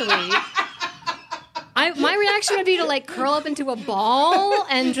 essentially, my reaction would be to like curl up into a ball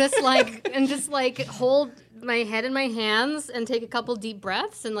and just hold my head in my hands and take a couple deep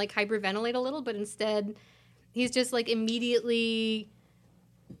breaths and like hyperventilate a little. But instead, he's just like immediately.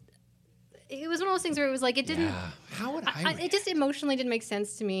 It was one of those things where it was like it didn't. Yeah. How would I it just emotionally didn't make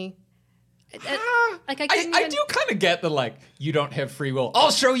sense to me. I do kind of get the like, you don't have free will.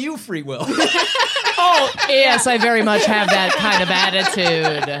 I'll show you free will. Oh, yes, I very much have that kind of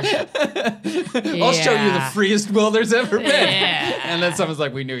attitude. I'll show you the freest will there's ever been. Yeah. And then someone's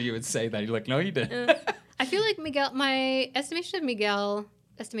like, we knew you would say that. You're like, no, you didn't. I feel like my estimation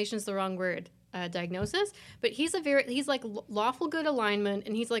is the wrong word. Diagnosis, but he's like lawful good alignment,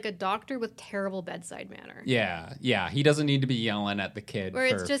 and he's like a doctor with terrible bedside manner. Yeah. He doesn't need to be yelling at the kid. Where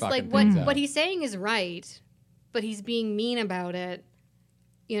it's just like what he's saying is right, but he's being mean about it.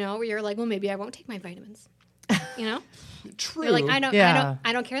 Where you're like, well, maybe I won't take my vitamins. True. You're like, I don't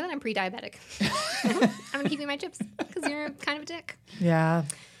care that I'm pre-diabetic. I'm keeping my chips because you're kind of a dick. Yeah.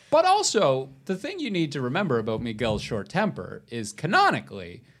 But also, the thing you need to remember about Miguel's short temper is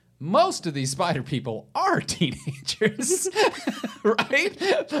canonically, most of these spider people are teenagers,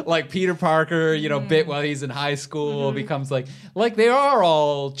 right? Like Peter Parker, bit while he's in high school, becomes like they are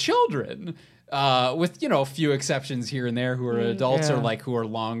all children, with, a few exceptions here and there who are adults or like who are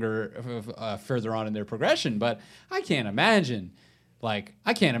longer, further on in their progression. But I can't imagine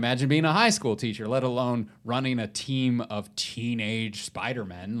being a high school teacher, let alone running a team of teenage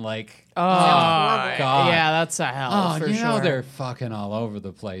Spider-Men. Like, oh, God. Yeah, that's a hell for sure. They're fucking all over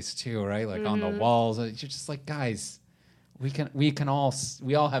the place too, right? Like on the walls. You're just like, guys, we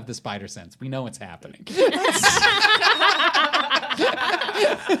all have the spider sense. We know what's happening. That's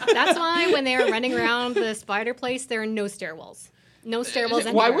why when they are running around the spider place, there are no stairwells. No stairwells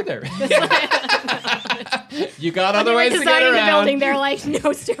anywhere. Why would there? You got other ways to get around. The building, they're like, no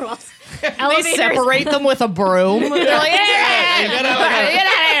stairwells. They separate them with a broom. They're like, yeah, get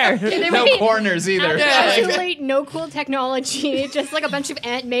out of here. No corners either. Absolutely no cool technology. Just like a bunch of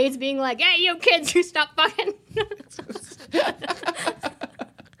ant maids being like, hey, you kids, you stop fucking.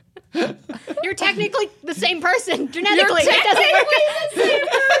 You're technically the same person. Genetically, it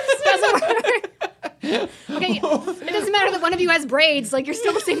doesn't work. Okay, it doesn't matter that one of you has braids. Like, you're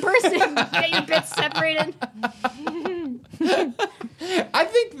still the same person. Get your bits separated. I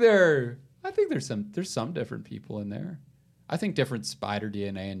think there's some different people in there. I think different spider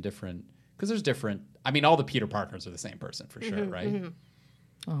DNA and different, because there's different. I mean, all the Peter Parkers are the same person for sure, right?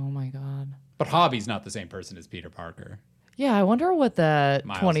 Oh my God. But Hobby's not the same person as Peter Parker. Yeah, I wonder what that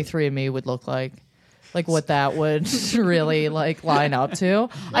 23andMe would look like. Like what that would really like line up to.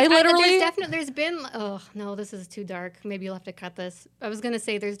 There's been, oh no, this is too dark. Maybe you'll have to cut this. I was going to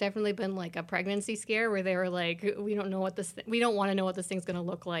say there's definitely been like a pregnancy scare where they were like, we don't want to know what this thing's going to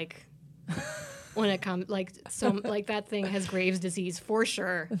look like when it comes, like that thing has Graves' disease for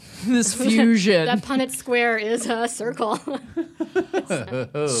sure. This fusion. That Punnett Square is a circle.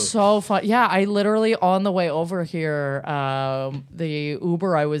 So fun. Yeah, I literally on the way over here, the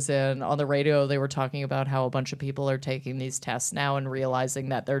Uber I was in, on the radio, they were talking about how a bunch of people are taking these tests now and realizing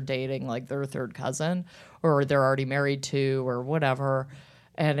that they're dating like their third cousin or they're already married to or whatever.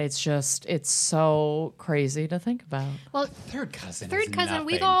 And it's so crazy to think about. Well, Third cousin.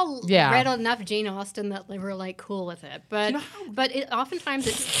 We've all Yeah. read enough Jane Austen that we're like cool with it. But oftentimes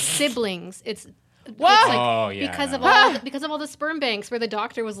it's siblings. It's What? because of all the sperm banks where the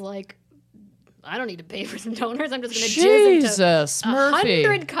doctor was like, I don't need to pay for some donors. I'm just going to jizz into Jesus, Murphy.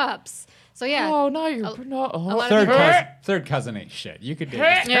 100 cups. So yeah. Oh no, you're not. Oh. Third cousin ain't shit. You could do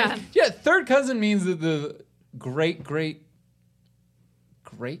it. Yeah. Yeah. Third cousin means that the great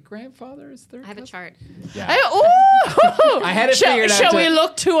grandfather is third. I have a chart. Yeah. I had it figured out. Shall to- we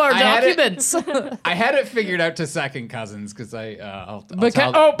look to our I had it- documents? I had it figured out to second cousins because I'll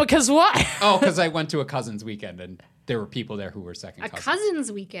tell. Because why? Because I went to a cousin's weekend and there were people there who were second A cousins.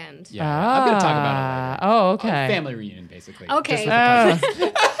 cousin's weekend. Yeah, I'm gonna talk about it later. Oh, okay. Family reunion, basically. Okay. Just with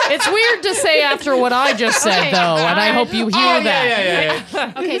the cousins. It's weird to say after what I just said, Okay, though, and I alright. hope you hear that.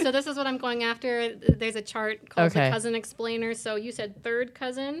 Yeah. Okay, so this is what I'm going after. There's a chart called Okay. the Cousin Explainer. So you said third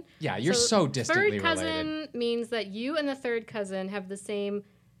cousin. Yeah, you're so distantly Third cousin related. means that you and the third cousin have the same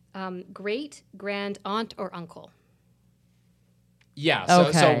great, grand aunt or uncle. Yeah, so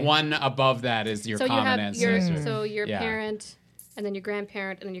Okay. one above that is your So you common have your ancestor. your Yeah. parent, and then your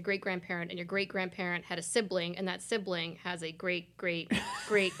grandparent, and then your great grandparent, and your great grandparent had a sibling, and that sibling has a great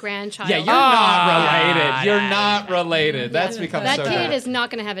grandchild. Yeah, you're not related. You're not related. That's become that so kid dark. is not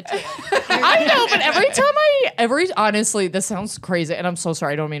going to have a tail. I know, but honestly, this sounds crazy, and I'm so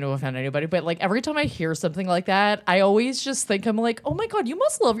sorry. I don't mean to offend anybody, but like every time I hear something like that, I always just think I'm like, oh my God, you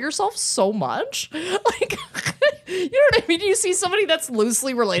must love yourself so much. Like, you know what I mean? You see somebody that's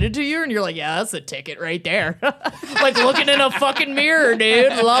loosely related to you, and you're like, yeah, that's a ticket right there. Like looking in a fucking mirror,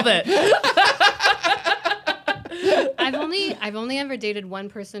 dude. Love it. I've only ever dated one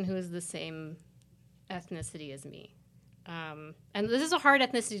person who is the same ethnicity as me, and this is a hard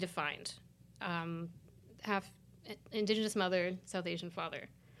ethnicity to find. Half Indigenous mother, South Asian father,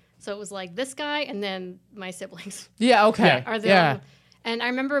 so it was like this guy and then my siblings. Yeah, okay. Are the yeah. And I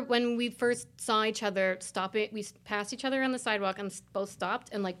remember when we first saw each other we passed each other on the sidewalk and both stopped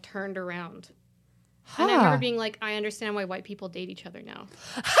and like turned around. And I remember being like, I understand why white people date each other now.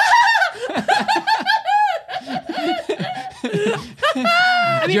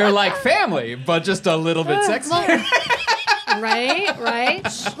 You're like family, but just a little bit sexier. Right.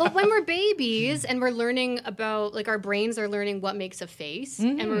 Well, when we're babies and we're learning about, like, our brains are learning what makes a face,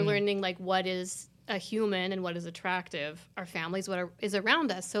 and we're learning, like, what is a human and what is attractive, our families, is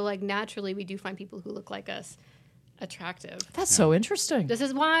around us. So, like, naturally, we do find people who look like us attractive. That's so interesting. This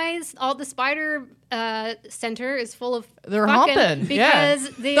is why all the spider center is full of They're fucking, humping. because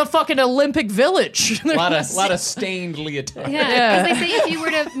the fucking Olympic Village. A lot of stained leotard. Yeah, because they say if you were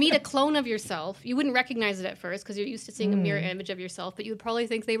to meet a clone of yourself, you wouldn't recognize it at first because you're used to seeing a mirror image of yourself, but you would probably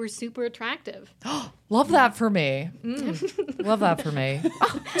think they were super attractive. Love that for me. Love that for me.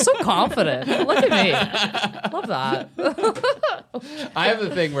 Oh, so confident. Look at me. Love that. I have the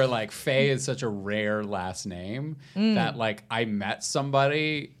thing where like Faye is such a rare last name that like I met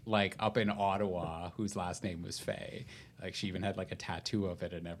somebody like up in Ottawa whose last name was Faye. Like she even had like a tattoo of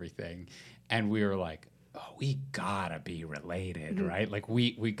it and everything. And we were like, oh, we gotta be related, right? Like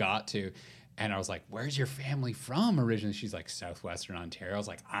we got to. And I was like, where's your family from originally? She's like, Southwestern Ontario. I was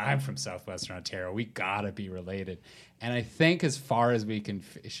like, I'm from Southwestern Ontario. We gotta be related. And I think as far as we can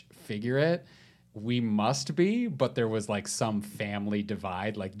figure it, we must be, but there was like some family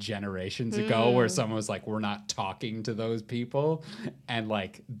divide like generations ago where someone was like, we're not talking to those people. And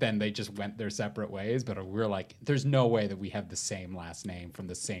like, then they just went their separate ways. But we're like, there's no way that we have the same last name from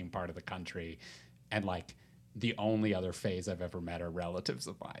the same part of the country. And like, the only other Fays I've ever met are relatives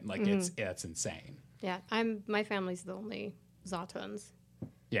of mine. Like it's insane. Yeah, my family's the only Zawtuns.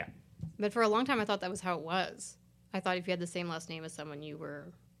 Yeah. But for a long time, I thought that was how it was. I thought if you had the same last name as someone, you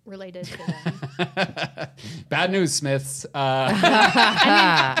were related to them. Bad news, Smiths.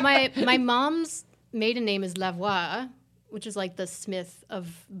 I mean, my mom's maiden name is Lavoie, which is like the Smith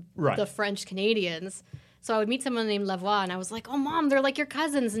of the French Canadians. So I would meet someone named Lavoie, and I was like, "Oh, Mom, they're like your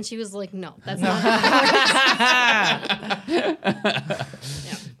cousins." And she was like, "No, that's not how it works."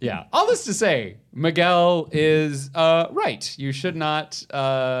 Yeah. All this to say, Miguel is right. You should not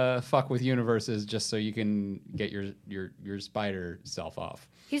fuck with universes just so you can get your spider self off.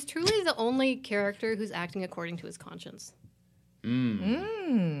 He's truly the only character who's acting according to his conscience.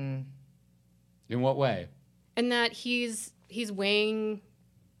 In what way? And that he's weighing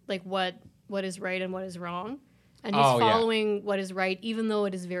like what is right and what is wrong. And he's following what is right, even though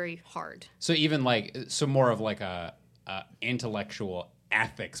it is very hard. So even like, more of like a intellectual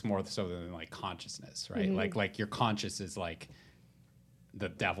ethics more so than like consciousness, right? Like your conscious is like the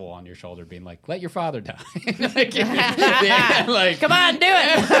devil on your shoulder being like, let your father die. like, Come on, do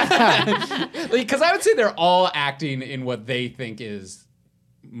it. because I would say they're all acting in what they think is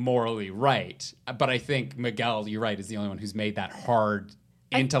morally right. But I think Miguel, you're right, is the only one who's made that hard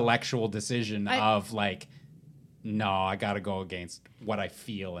intellectual decision of like, no, I got to go against what I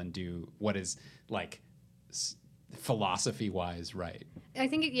feel and do what is like philosophy-wise right. I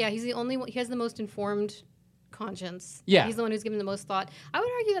think, he's the only one. He has the most informed conscience. Yeah. He's the one who's given the most thought. I would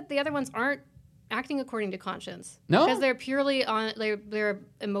argue that the other ones aren't acting according to conscience. No? Because they're purely they're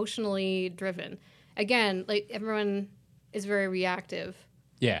emotionally driven. Again, like everyone is very reactive.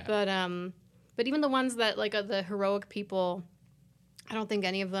 Yeah. But even the ones that like are the heroic people, I don't think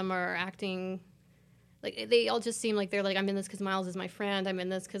any of them are acting like they all just seem like they're like, I'm in this because Miles is my friend. I'm in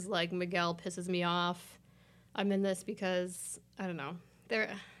this because like Miguel pisses me off. I'm in this because I don't know.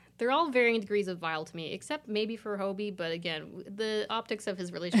 They're all varying degrees of vile to me, except maybe for Hobie. But again, the optics of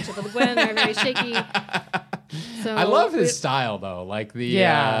his relationship with Gwen are very shaky. So I love his style though, like the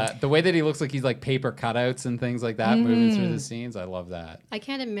way that he looks like he's like paper cutouts and things like that moving through the scenes. I love that. I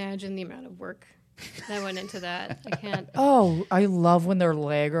can't imagine the amount of work that went into that. I can't. Oh, I love when they're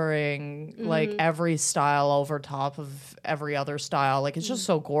layering like every style over top of every other style. Like it's just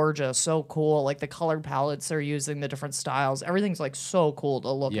so gorgeous, so cool. Like the colored palettes they're using, the different styles, everything's like so cool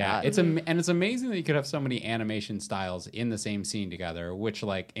to look at. It's and it's amazing that you could have so many animation styles in the same scene together, which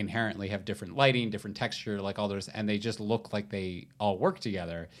like inherently have different lighting, different texture, like all those, and they just look like they all work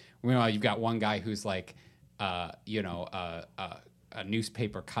together. Meanwhile, you've got one guy who's like, a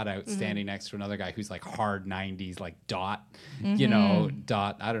newspaper cutout standing next to another guy who's like hard 90s like dot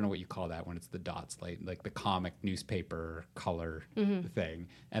dot, I don't know what you call that when it's the dots, like the comic newspaper color thing,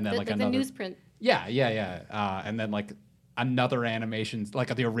 and then The newsprint. And then like another animation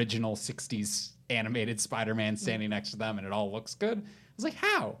like the original 60s animated Spider-Man standing next to them, and it all looks good. I was like,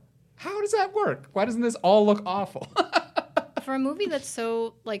 how does that work? Why doesn't this all look awful? For a movie that's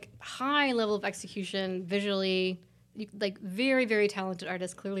so like high level of execution visually, like very, very talented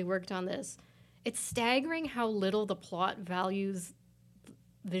artists clearly worked on this. It's staggering how little the plot values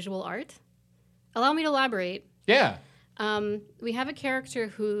visual art. Allow me to elaborate. Yeah. We have a character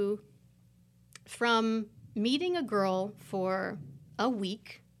who, from meeting a girl for a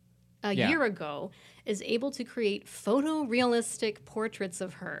week a year ago, is able to create photorealistic portraits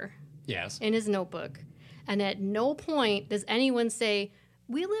of her in his notebook. And at no point does anyone say,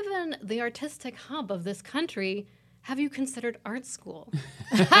 we live in the artistic hub of this country. Have you considered art school?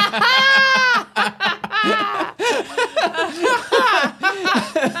 His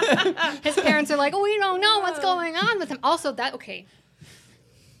parents are like, oh, we don't know what's going on with him. Also, I'm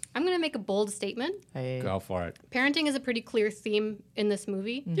going to make a bold statement. Go for it. Parenting is a pretty clear theme in this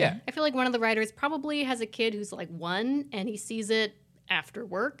movie. Yeah. I feel like one of the writers probably has a kid who's like 1 and he sees it after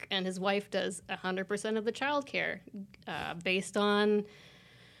work, and his wife does 100% of the childcare based on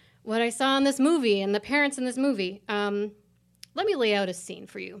what I saw in this movie and the parents in this movie. Let me lay out a scene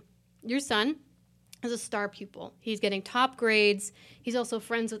for you. Your son is a star pupil. He's getting top grades. He's also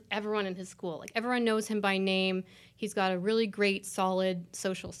friends with everyone in his school. Like everyone knows him by name. He's got a really great, solid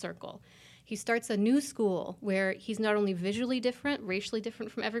social circle. He starts a new school where he's not only visually different, racially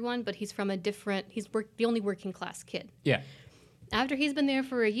different from everyone, but he's from the only working class kid. Yeah. After he's been there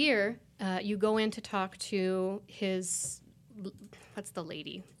for a year, you go in to talk to his, what's the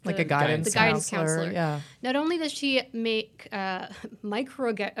lady? Like a guidance counselor. Yeah. Not only does she make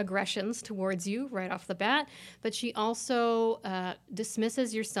microaggressions towards you right off the bat, but she also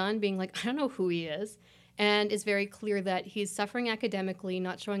dismisses your son, being like, I don't know who he is, and is very clear that he's suffering academically,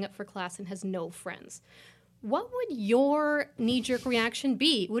 not showing up for class, and has no friends. What would your knee-jerk reaction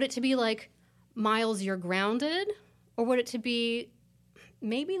be? Would it to be like, Miles, you're grounded? Or would it to be,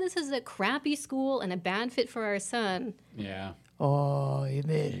 maybe this is a crappy school and a bad fit for our son? Yeah. Oh, you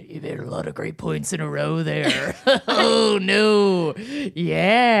made a lot of great points in a row there. Oh, no.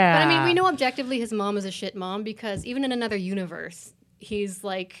 Yeah. But I mean, we know objectively his mom is a shit mom because even in another universe, he's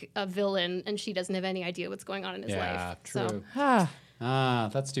like a villain and she doesn't have any idea what's going on in his life. Yeah, true. So.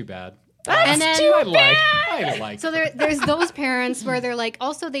 That's too bad. And then I like. So there's those parents where they're like,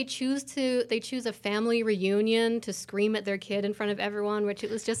 also they choose a family reunion to scream at their kid in front of everyone, which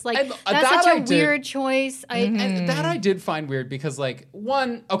it was just like that's such a weird choice. And that I did find weird because like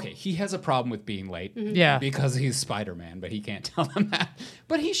he has a problem with being late, because he's Spider-Man, but he can't tell them that.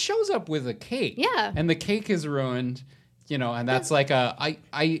 But he shows up with a cake, and the cake is ruined. And that's like I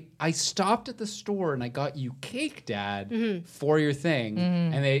stopped at the store and I got you cake, Dad, for your thing,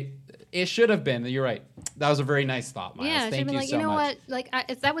 and it should have been. You're right. That was a very nice thought, Miles. Yeah, Thank you like, so much. What? Like,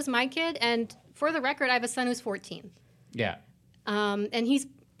 if that was my kid, and for the record, I have a son who's 14. Yeah. And he's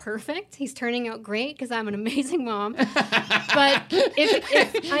perfect. He's turning out great because I'm an amazing mom. But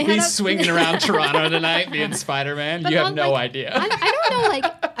if I had He's swinging around Toronto tonight being Spider-Man. You have no idea. I don't know, like,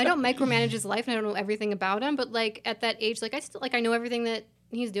 I don't micromanage his life and I don't know everything about him, but like at that age, like I know everything that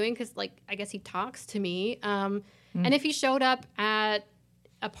he's doing because like I guess he talks to me. And if he showed up at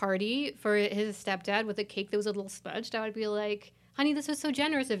a party for his stepdad with a cake that was a little smudged, I would be like, honey, this was so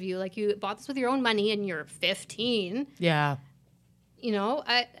generous of you. Like, you bought this with your own money and you're 15. Yeah. You know,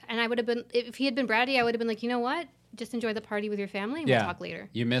 I would have been, if he had been bratty, I would have been like, you know what? Just enjoy the party with your family and we'll talk later.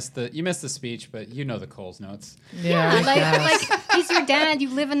 You missed the speech, but you know the Coles notes. Yeah, like he's your dad. You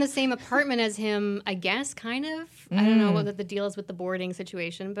live in the same apartment as him, I guess, kind of. I don't know what the deal is with the boarding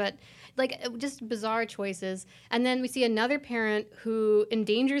situation, but like just bizarre choices. And then we see another parent who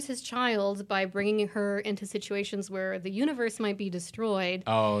endangers his child by bringing her into situations where the universe might be destroyed.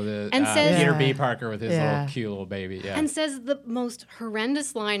 Oh, says, Peter B. Parker with his little cute little baby. Yeah. And says the most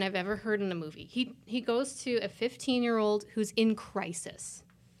horrendous line I've ever heard in a movie. He goes to a 15-year-old who's in crisis.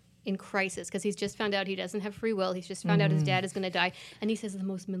 Because he's just found out he doesn't have free will. He's just found out his dad is going to die. And he says the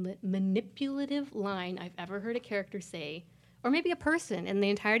most manipulative line I've ever heard a character say, or maybe a person in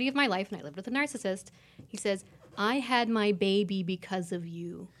the entirety of my life, and I lived with a narcissist. He says, I had my baby because of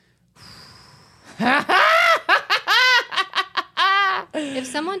you. If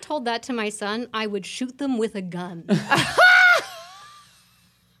someone told that to my son, I would shoot them with a gun.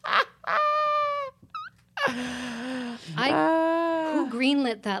 Who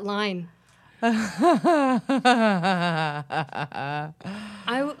greenlit that line? I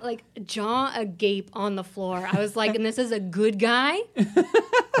like jaw agape on the floor. I was like, and this is a good guy?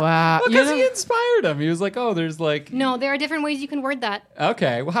 Wow. Because he inspired him. He was like, oh, there's like... No, there are different ways you can word that.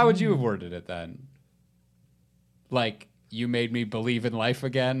 Okay, well, how would you have worded it then? Like, you made me believe in life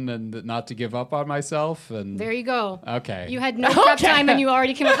again and not to give up on myself? And there you go. Okay. You had no prep time and you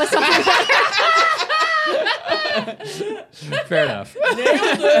already came up with something. Fair enough.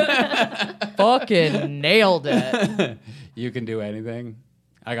 Nailed it. Fucking nailed it. You can do anything.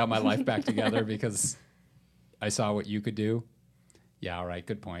 I got my life back together because I saw what you could do. Yeah, all right,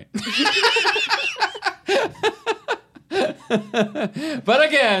 good point. But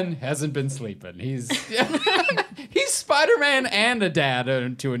again, hasn't been sleeping. He's Spider-Man and a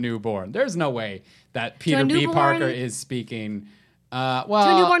dad to a newborn. There's no way that Peter B. Parker is speaking... to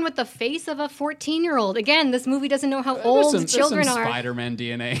a newborn with the face of a 14-year-old. Again, this movie doesn't know how old children are. Spider-Man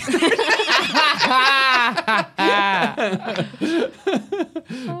DNA.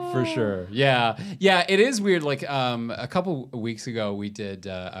 For sure. Yeah. Yeah, it is weird. Like a couple weeks ago, we did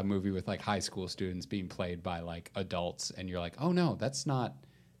a movie with like high school students being played by like adults. And you're like, oh, no, that's not.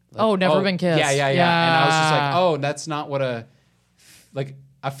 Like, Never Been Kissed. Yeah. And I was just like, oh, that's not what a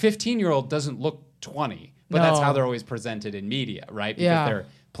 15-year-old doesn't look 20. But that's how they're always presented in media, right? Because they're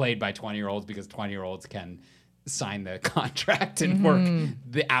played by 20-year-olds because 20-year-olds can sign the contract and work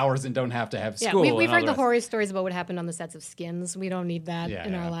the hours and don't have to have school. Yeah, we've heard the horror stories about what happened on the sets of Skins. We don't need that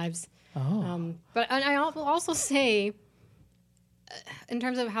in our lives. But I will also say, in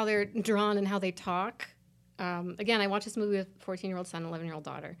terms of how they're drawn and how they talk, again, I watched this movie with a 14-year-old son, 11-year-old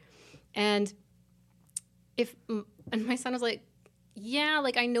daughter. And my son was like, yeah,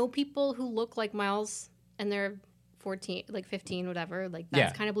 like I know people who look like Miles and they're 14, like 15, whatever. Like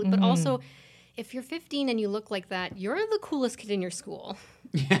that's kind of, but also if you're 15 and you look like that, you're the coolest kid in your school.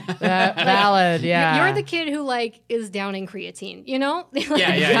 Valid, yeah. You're the kid who like is downing creatine, you know?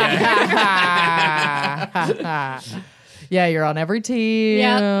 Yeah, you're on every team.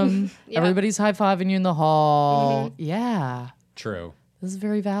 Yep. Everybody's high-fiving you in the hall. Yeah. True. This is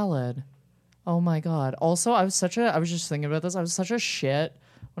very valid. Oh my God. Also, I was just thinking about this. I was such a shit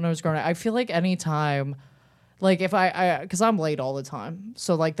when I was growing up. I feel like anytime, like if because I'm late all the time.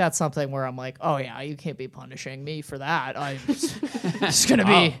 So like that's something where I'm like, oh yeah, you can't be punishing me for that. It's going to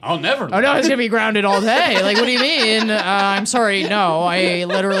be. I'll never. Oh no, it's going to be grounded all day. Like, what do you mean? I'm sorry. No, I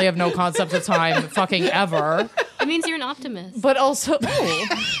literally have no concept of time fucking ever. It means you're an optimist. But also,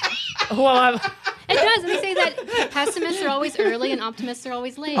 well, it does. They say that pessimists are always early and optimists are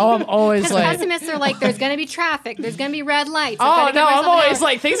always late. Oh, I'm always late. Pessimists are like, there's going to be traffic. There's going to be red lights. Oh, no, I'm always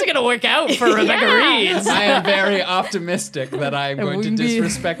like, things are going to work out for Rebecca Reeds. I am very optimistic that I'm going to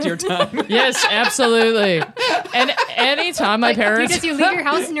disrespect your time. Yes, absolutely. And anytime my parents... Because you leave your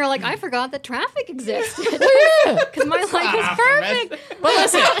house and you're like, I forgot that traffic existed. Because my life is perfect. But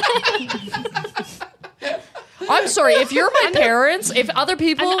listen... I'm sorry. If you're my parents, if other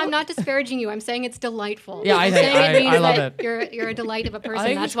people, I'm not disparaging you. I'm saying it's delightful. Yeah, I'm I think- saying it means I love that it. You're a delight of a person.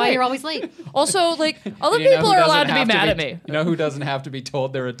 think That's it's why great. you're always late. also like other You know people who are doesn't allowed to be have mad at me. You know who doesn't have to be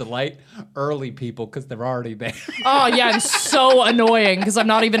told they're a delight? Early people, because they're already there. Oh yeah, I'm so annoying because I'm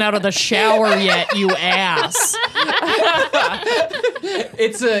not even out of the shower yet. You ass.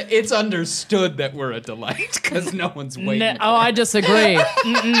 It's understood that we're a delight because no one's waiting. Oh, I disagree.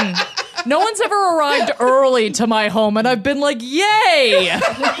 Mm-mm. No one's ever arrived early to my home, and I've been like, "Yay!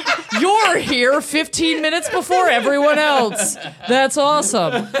 You're here 15 minutes before everyone else. That's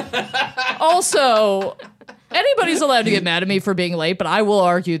awesome." Also, anybody's allowed to get mad at me for being late, but I will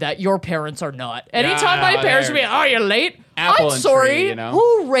argue that your parents are not. Anytime my no, parents they're- be, "Oh, you're late." Apple I'm and sorry. tree, you know?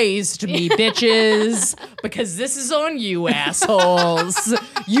 Who raised me, bitches? Because this is on you, assholes.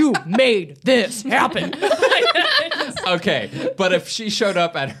 You made this happen. Okay, but if she showed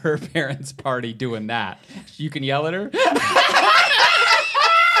up at her parents' party doing that, you can yell at her?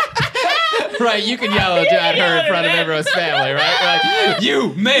 Right, you can yell at her in front of everyone's family, right? Like,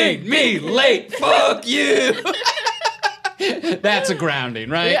 you made me late, fuck you! That's a grounding,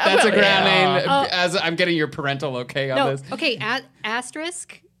 right? Yeah, That's a well, grounding. yeah. As I'm getting your parental okay on No, this. okay,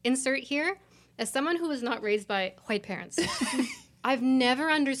 asterisk, insert here. As someone who was not raised by white parents, I've never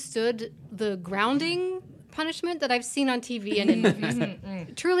understood the grounding punishment that I've seen on TV and in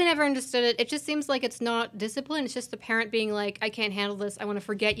movies. Truly never understood it. It just seems like it's not discipline. It's just the parent being like, I can't handle this. I want to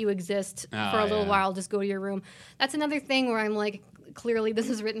forget you exist for a little while. Just go to your room. That's another thing where I'm like, clearly this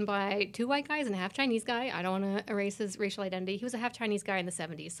is written by 2 white guys and a half Chinese guy. I don't want to erase his racial identity. He was a half Chinese guy in the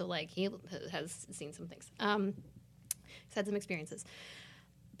 70s, so like he has seen some things. He's had some experiences.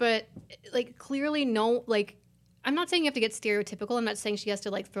 But like clearly no, like I'm not saying you have to get stereotypical. I'm not saying she has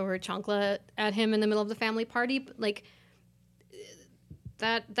to like throw her chancla at him in the middle of the family party, but like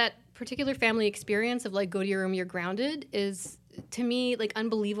that particular family experience of like go to your room, you're grounded is to me like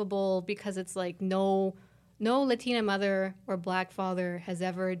unbelievable because it's like no Latina mother or black father has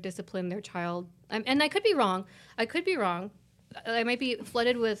ever disciplined their child. And I could be wrong. I might be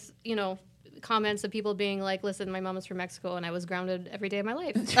flooded with, comments of people being like, listen, my mom is from Mexico and I was grounded every day of my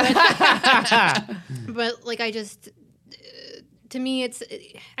life. But like, I just, to me,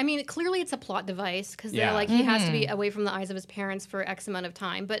 clearly it's a plot device because they're like, he has to be away from the eyes of his parents for X amount of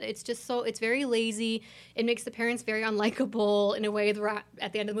time. But it's just it's very lazy. It makes the parents very unlikable in a way that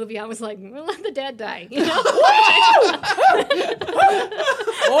at the end of the movie, I was like, well, let the dad die.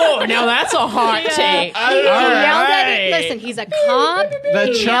 Oh, now that's a hot take. He yelled at it. Listen, he's a cop.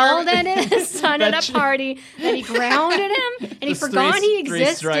 He charm- yelled at his son at a party, and he grounded him, and he forgot he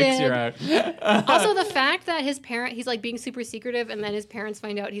existed. 3 strikes, you're out. Also, the fact that he's like being super secretive, and then his parents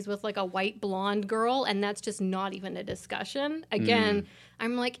find out he's with like a white blonde girl, and that's just not even a discussion. Again,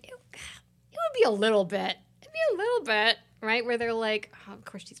 I'm like, it would be a little bit. It'd be a little bit, right? Where they're like, oh, of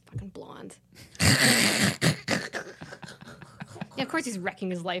course she's fucking blonde. Yeah, of course he's wrecking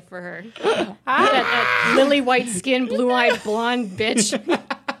his life for her. That lily white skin, blue-eyed blonde bitch.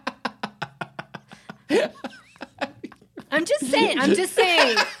 I'm just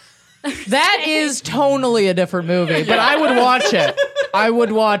saying. That is tonally a different movie, but I would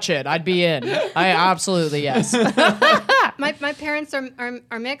watch it. I'd be in. I absolutely, yes. My parents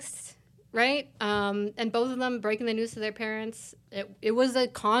are mixed, right? And both of them breaking the news to their parents. It was a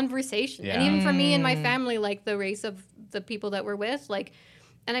conversation. Yeah. And even for me and my family, like the race of the people that we're with, like,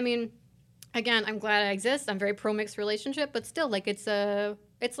 and I mean, again, I'm glad I exist. I'm very pro mixed relationship, but still, like, it's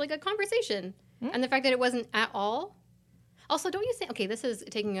like a conversation. And the fact that it wasn't at all. Also, don't you think? Okay, this is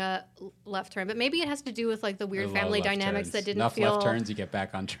taking a left turn, but maybe it has to do with like the weird family dynamics that didn't Enough feel. left turns, you get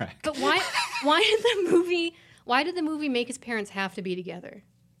back on track. But why did the movie make his parents have to be together?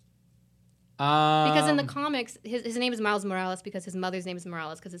 Because in the comics, his name is Miles Morales because his mother's name is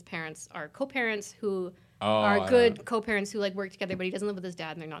Morales because his parents are co-parents who are good co-parents who like work together, but he doesn't live with his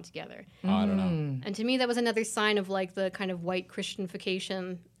dad and they're not together. I don't know. And to me, that was another sign of like the kind of white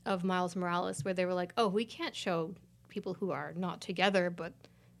Christianification of Miles Morales, where they were like, oh, we can't show people who are not together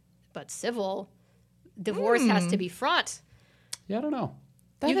but civil. Divorce has to be fraught. Yeah, I don't know.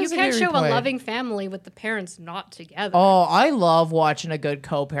 You can't show a loving family with the parents not together. Oh, I love watching a good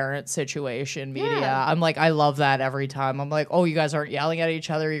co-parent situation media. Yeah. I'm like, I love that every time. I'm like, oh, you guys aren't yelling at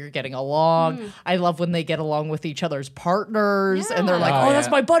each other. You're getting along. I love when they get along with each other's partners. And they're like, Oh, that's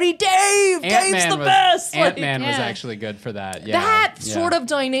yeah. my buddy Dave. Dave's the best. Like, Ant-Man was Yeah. actually good for that. Yeah. that sort of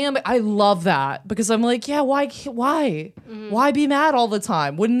dynamic, I love that because I'm like, yeah, why be mad all the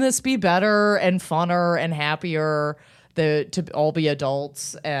time? Wouldn't this be better and funner and happier to all be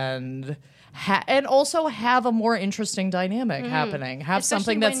adults and and also have a more interesting dynamic happening. Have Especially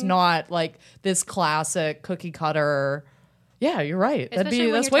something that's when- not like this classic cookie cutter. Yeah, you're right.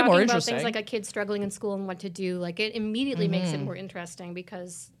 Especially when That's you're way more talking about interesting. things like a kid struggling in school and what to do. Like it immediately makes it more interesting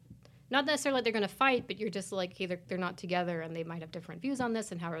because not necessarily like they're going to fight, but you're just like, hey, they're not together and they might have different views on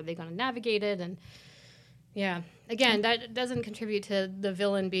this and how are they going to navigate it. And yeah, again, that doesn't contribute to the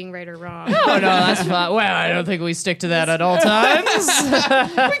villain being right or wrong. Oh no, that's fine. Well, I don't think we stick to that at all times.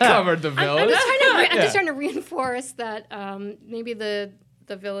 We covered the villain. I'm just trying to reinforce that maybe the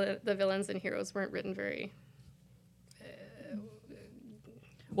villains and heroes weren't written very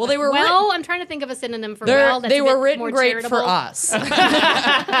Well, they were well. I'm trying to think of a synonym for They're- well. That's they a were bit written more great charitable. for us. They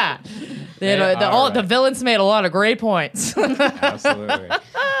The are villains made a lot of great points. Absolutely.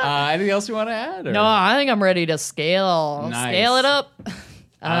 Anything else you want to add? Or? No, I think I'm ready to scale. Nice. Scale it up.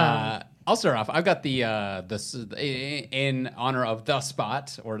 I'll start off. I've got the in honor of the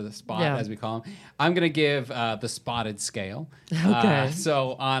spot or the spot Yeah. as we call him. I'm gonna give the spotted scale. Okay.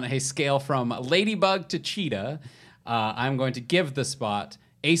 So on a scale from ladybug to cheetah, I'm going to give the spot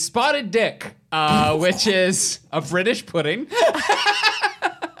a spotted dick, which is a British pudding.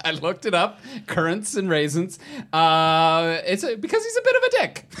 I looked it up, currants and raisins. Because he's a bit of a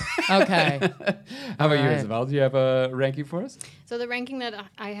dick. Okay. How about you, right. Isabel? Do you have a ranking for us? So the ranking that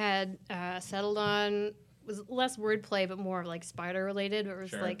I had settled on was less wordplay, but more like spider related. It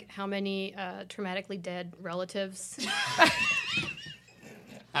was Sure. like how many traumatically dead relatives,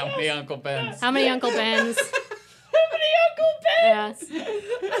 How many Uncle Bens? how many Uncle Bens. Yes.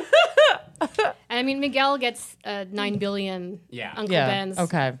 And I mean, Miguel gets 9 billion Yeah. Uncle Yeah. Bens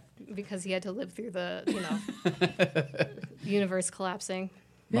Okay. because he had to live through the, universe collapsing.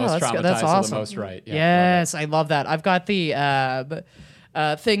 Yeah, Most that's traumatized good. That's to awesome. the most right. Yeah, Yes, I love that. I've got the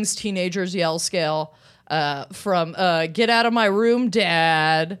things teenagers yell scale from "Get out of my room,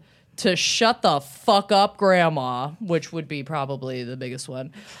 Dad" to "Shut the fuck up, Grandma," which would be probably the biggest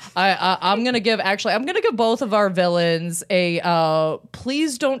one. I'm gonna give both of our villains a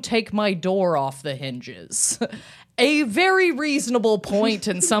 "Please don't take my door off the hinges." A very reasonable point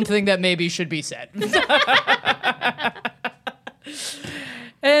and something that maybe should be said.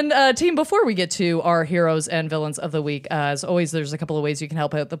 And team, before we get to our heroes and villains of the week, as always, there's a couple of ways you can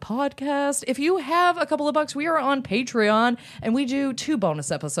help out the podcast. If you have a couple of bucks, we are on Patreon, and we do 2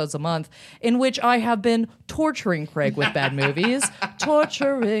 bonus episodes a month in which I have been torturing Craig with bad movies,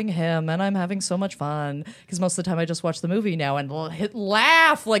 torturing him, and I'm having so much fun because most of the time I just watch the movie now and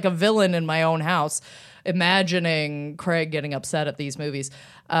laugh like a villain in my own house, imagining Craig getting upset at these movies.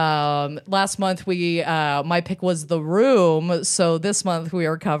 Last month my pick was The Room, so this month we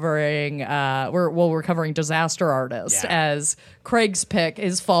are covering we're covering Disaster Artist, Yeah. as Craig's pick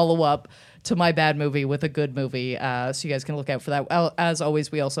is follow up to my bad movie with a good movie, so you guys can look out for that. As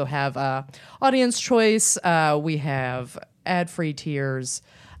always, we also have audience choice, we have ad-free tiers.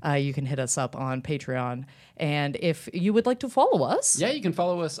 You can hit us up on Patreon. And if you would like to follow us, Yeah, you can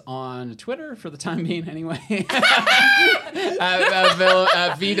follow us on Twitter for the time being, anyway.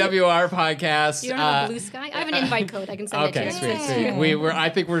 VWR podcast. You don't have a blue sky? I have an invite code. I can send it to Okay, you. sweet. I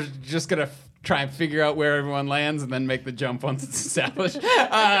think we're just gonna try and figure out where everyone lands and then make the jump once it's established.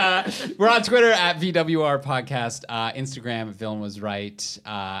 We're on Twitter at VWR Podcast, Instagram, Villain Was Right,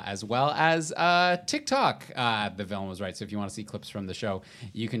 as well as TikTok, The Villain Was Right. So if you want to see clips from the show,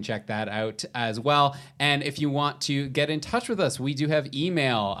 you can check that out as well. And if you want to get in touch with us, we do have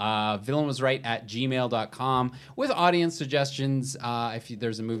email, villainwasright@gmail.com, with audience suggestions. If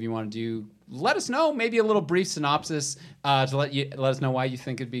there's a movie you want to do, let us know. Maybe a little brief synopsis to let us know why you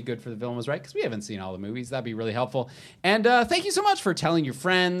think it'd be good for The Villain Was Right, because we haven't seen all the movies. That'd be really helpful. And thank you so much for telling your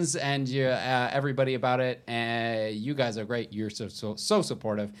friends and everybody about it. You guys are great. You're so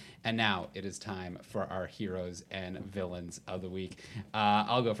supportive. And now it is time for our heroes and villains of the week.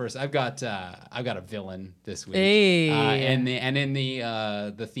 I'll go first. I've got a villain this week. Hey. In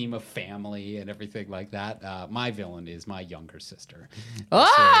the theme of family and everything like that. My villain is my younger sister.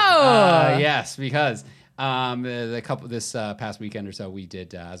 Oh! Yes, because this past weekend or so, we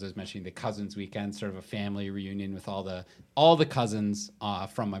did, as I was mentioning, the cousins weekend, sort of a family reunion with all the cousins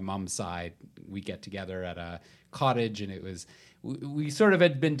from my mom's side. We get together at a cottage, and it was we sort of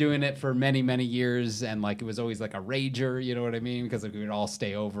had been doing it for many, many years, and like it was always like a rager, you know what I mean? Because like, we would all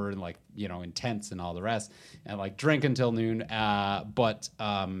stay over and like, in tents and all the rest, and like drink until noon. But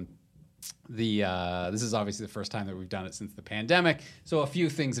this is obviously the first time that we've done it since the pandemic. So a few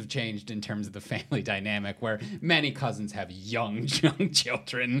things have changed in terms of the family dynamic, where many cousins have young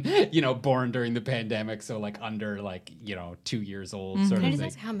children, born during the pandemic. So like under 2 years old sort Can I of just thing.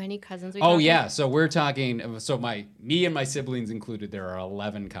 ask how many cousins we Oh talking? yeah, so we're talking. So me and my siblings included, there are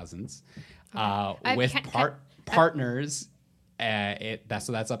 11 cousins, with partners.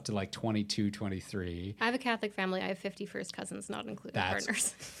 So that's up to like 22, 23. I have a Catholic family. I have 51st cousins, not including That's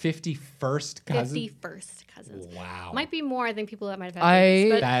partners. 51st cousin. 51st cousins. Wow. Might be more. I think people that might have had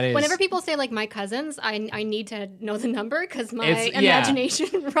babies. But That is- whenever people say like my cousins, I need to know the number because my It's- yeah.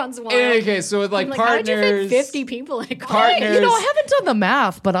 imagination runs wild. Okay, so with like I'm like, how did you partners, fit 50 people in a car? partners. I haven't done the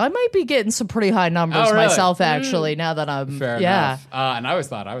math, but I might be getting some pretty high numbers Oh, really? myself, actually, now that I'm... Fair enough. And I always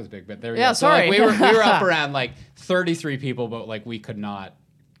thought I was big, but there we Yeah, go. So like, sorry. we were up around like 33 people, but like we could not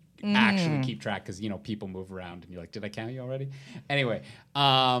actually keep track because people move around and you're like, did I count you already? Anyway,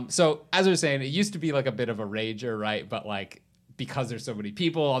 so as I was saying, it used to be like a bit of a rager, right? But like because there's so many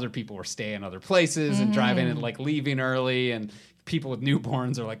people, other people were staying other places and driving and like leaving early, and people with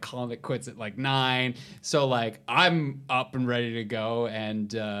newborns are like calling it quits at like 9. So like I'm up and ready to go,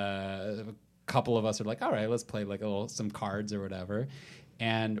 and a couple of us are like, all right, let's play like some cards or whatever.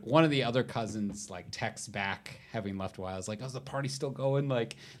 And one of the other cousins like texts back, having left a while. I was like, "Oh, is the party still going?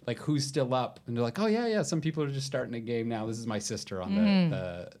 Like who's still up?" And they're like, "Oh yeah. Some people are just starting a game now." This is my sister on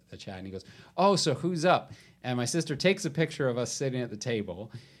the chat, and he goes, "Oh, so who's up?" And my sister takes a picture of us sitting at the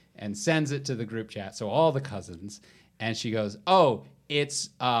table, and sends it to the group chat. So all the cousins, and she goes, "Oh, it's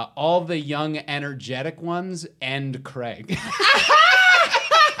all the young, energetic ones and Craig."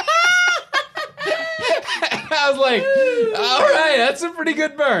 I was like, all right, that's a pretty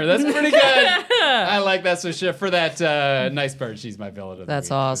good burn. That's pretty good. I like that. So for that nice burn, she's my villain of the That's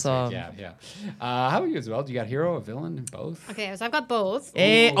week. awesome. Yeah. How about you as well? Do you got hero, a villain, both? Okay, so I've got both.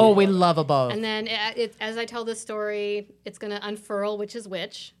 we love a both. And then as I tell this story, it's going to unfurl which is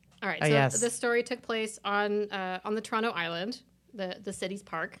which. All right, so yes. this story took place on the Toronto Island, the city's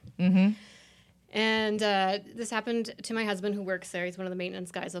park. Mm-hmm. And this happened to my husband who works there. He's one of the maintenance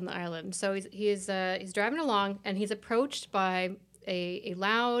guys on the island. So he's driving along, and he's approached by a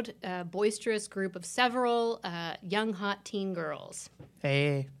loud, boisterous group of several young, hot teen girls.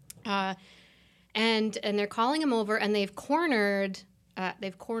 Hey. And they're calling him over, and they've cornered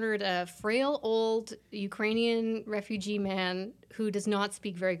a frail old Ukrainian refugee man who does not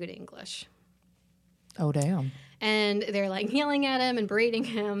speak very good English. Oh, damn. And they're like yelling at him and berating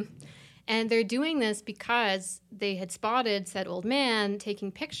him. And they're doing this because they had spotted said old man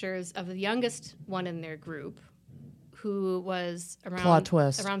taking pictures of the youngest one in their group, who was Plot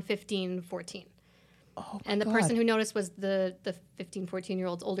twist. around 15, 14. Oh, And the God. person who noticed was the 15,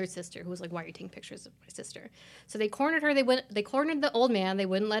 14-year-old's older sister, who was like, "Why are you taking pictures of my sister?" So they cornered her. They cornered the old man. They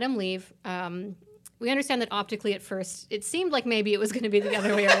wouldn't let him leave. We understand that optically at first, it seemed like maybe it was going to be the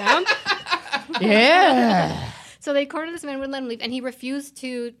other way around. Yeah. So they cornered this man, wouldn't let him leave, and he refused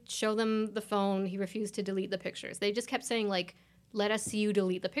to show them the phone. He refused to delete the pictures. They just kept saying, like, "Let us see you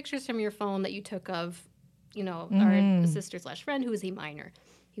delete the pictures from your phone that you took of, our sister/friend who is a minor."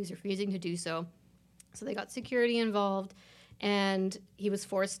 He was refusing to do so. So they got security involved, and he was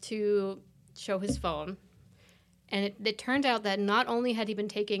forced to show his phone. And it turned out that not only had he been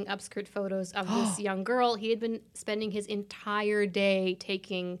taking upskirt photos of this young girl, he had been spending his entire day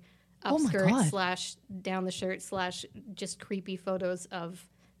taking upskirt / down the shirt / just creepy photos of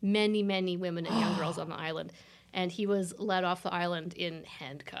many, many women and young girls on the island. And he was let off the island in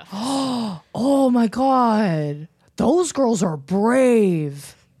handcuffs. Oh, my God. Those girls are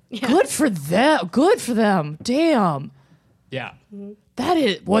brave. Yeah. Good for them. Damn. Yeah.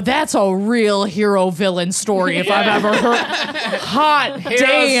 That's a real hero-villain story if I've ever heard. Hot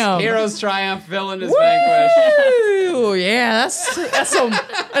damn. Heroes triumph, villain is vanquished. Ooh, yeah, that's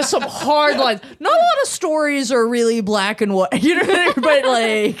some hard lines. Not a lot of stories are really black and white, but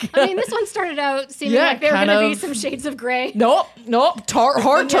like. I mean, this one started out seeming Yeah, like there were kind going to be of. some shades of gray. Nope.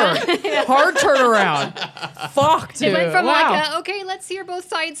 Hard turn. Hard turnaround. Fuck, dude. It went from wow. okay, let's hear both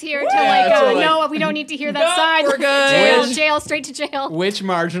sides here, to to no, we don't need to hear that side. we're good. Jail, straight to jail. Which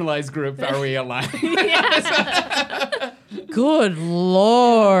marginalized group are we aligned? Good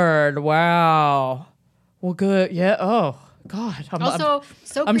Lord. Wow. Well, good. Yeah. Oh, God. Also,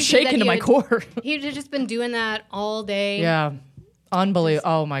 so I'm creepy shaking that to my core. He'd just been doing that all day. Yeah. Unbelievable.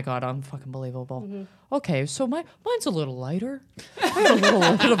 Oh, my God. Unfucking believable. Okay, so mine's a little lighter. I have a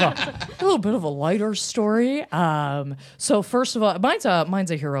little bit of a lighter story. So first of all,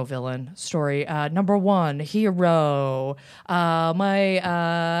 mine's a hero villain story. Number one, hero.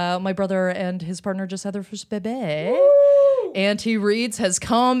 My brother and his partner just had their first baby. Auntie Reeds has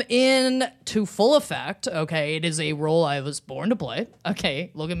come in to full effect. Okay, it is a role I was born to play.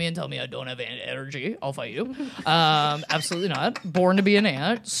 Okay, look at me and tell me I don't have energy. I'll fight you. Absolutely not. Born to be an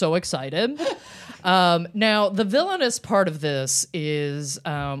aunt. So excited. Now, the villainous part of this is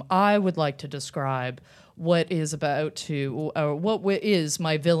I would like to describe what is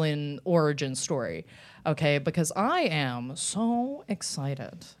my villain origin story. Okay, because I am so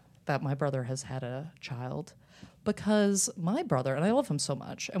excited that my brother has had a child, because my brother, and I love him so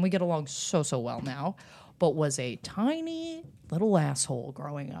much, and we get along so well now, but was a tiny little asshole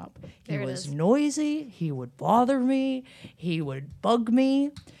growing up. He was noisy, he would bother me, he would bug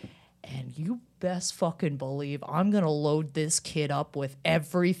me, and you best fucking believe I'm gonna load this kid up with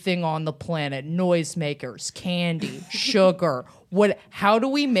everything on the planet. Noisemakers, candy, sugar. How do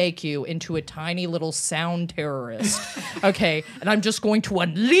we make you into a tiny little sound terrorist? Okay, and I'm just going to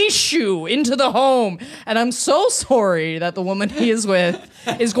unleash you into the home. And I'm so sorry that the woman he is with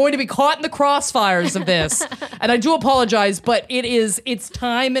is going to be caught in the crossfires of this. And I do apologize, but it's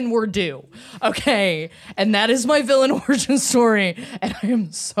time and we're due. Okay, and that is my villain origin story. And I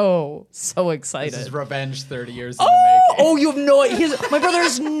am so excited. This is revenge 30 years in the making. Oh, you have no idea. My brother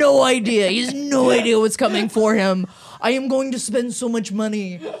has no idea. He has no idea what's coming for him. I am going to spend so much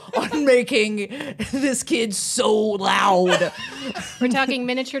money on making this kid so loud. We're talking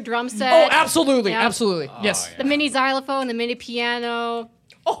miniature drum set. Oh, absolutely. Yeah. Absolutely. Yes. The mini xylophone, the mini piano.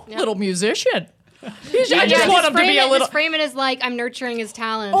 Oh, little musician. I just want him to be a little. Just frame it as like I'm nurturing his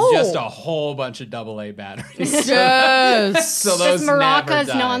talent. Oh. Just a whole bunch of AA batteries. Yes. So those just maracas never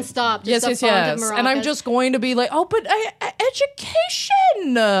die. nonstop. Yes. And I'm just going to be like, but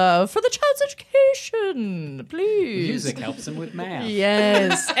education for the child's education, please. Music helps him with math.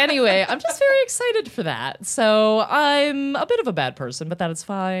 Yes. Anyway, I'm just very excited for that. So I'm a bit of a bad person, but that is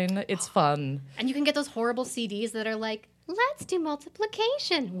fine. It's fun. And you can get those horrible CDs that are like, let's do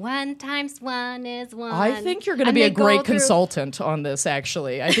multiplication. 1 times 1 is 1. I think you're going to be a great consultant on this,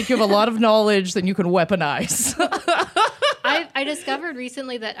 actually. I think you have a lot of knowledge that you can weaponize. I discovered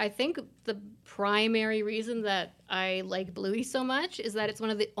recently that I think the primary reason that I like Bluey so much is that it's one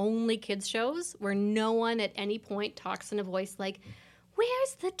of the only kids shows where no one at any point talks in a voice like,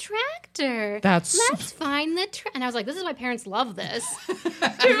 where's the tractor? Let's find the tractor. And I was like, this is why parents love this.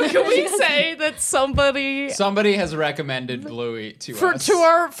 Can we say that somebody has recommended Bluey to us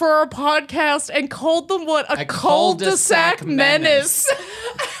for our podcast and called them what? A cul-de-sac menace.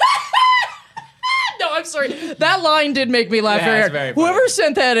 No, I'm sorry. That line did make me laugh very hard. Whoever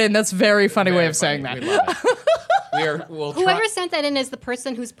sent that in, that's a very funny way of saying that. We love it. Whoever sent that in is the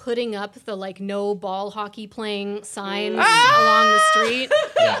person who's putting up the like no ball hockey playing signs along the street.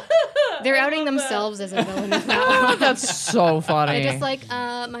 Yeah. They're outing themselves as a villain now. That's so funny. They're just like,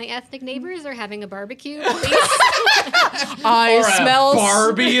 my ethnic neighbors are having a barbecue. I smell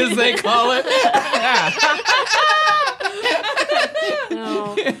Barbie, as they call it.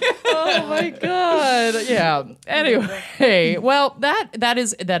 No. Oh my god. Yeah. Anyway, well, that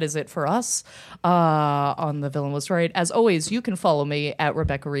is it for us on The Villain Was Right. As always, you can follow me at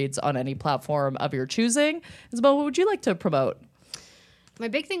Rebecca Reeds on any platform of your choosing. Isabel, what would you like to promote? My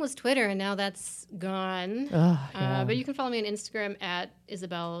big thing was Twitter, and now that's gone. Yeah. But you can follow me on Instagram at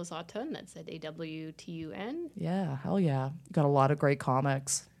Isabel Zawtun. That's at AWTUN. Yeah, hell yeah. Got a lot of great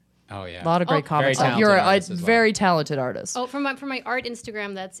comics. Oh, yeah. A lot of great comics. You're a very talented artist. Oh, for my art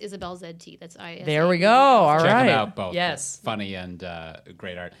Instagram, that's Isabel ZT. That's ISA. There we go. All right. Check them out both. Yes. Funny and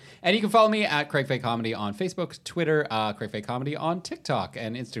great art. And you can follow me at Craig Faye Comedy on Facebook, Twitter, Craig Faye Comedy on TikTok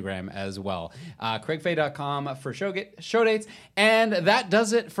and Instagram as well. CraigFaye.com for show dates. And that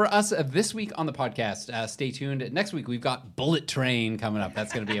does it for us this week on the podcast. Stay tuned. Next week, we've got Bullet Train coming up.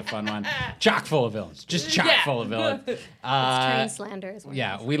 That's going to be a fun one. Chock full of villains. Just chock full of villains. It's train slander as well.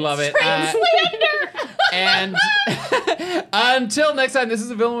 Yeah, we love it. And until next time, this is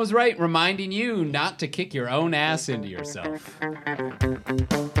The Villain Was Right, reminding you not to kick your own ass into yourself.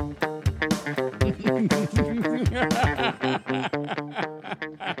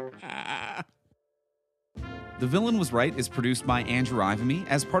 The Villain Was Right is produced by Andrew Ivamy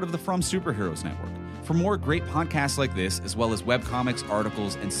as part of the From Superheroes Network. For more great podcasts like this, as well as webcomics,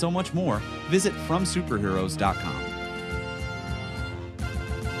 articles, and so much more, visit FromSuperheroes.com.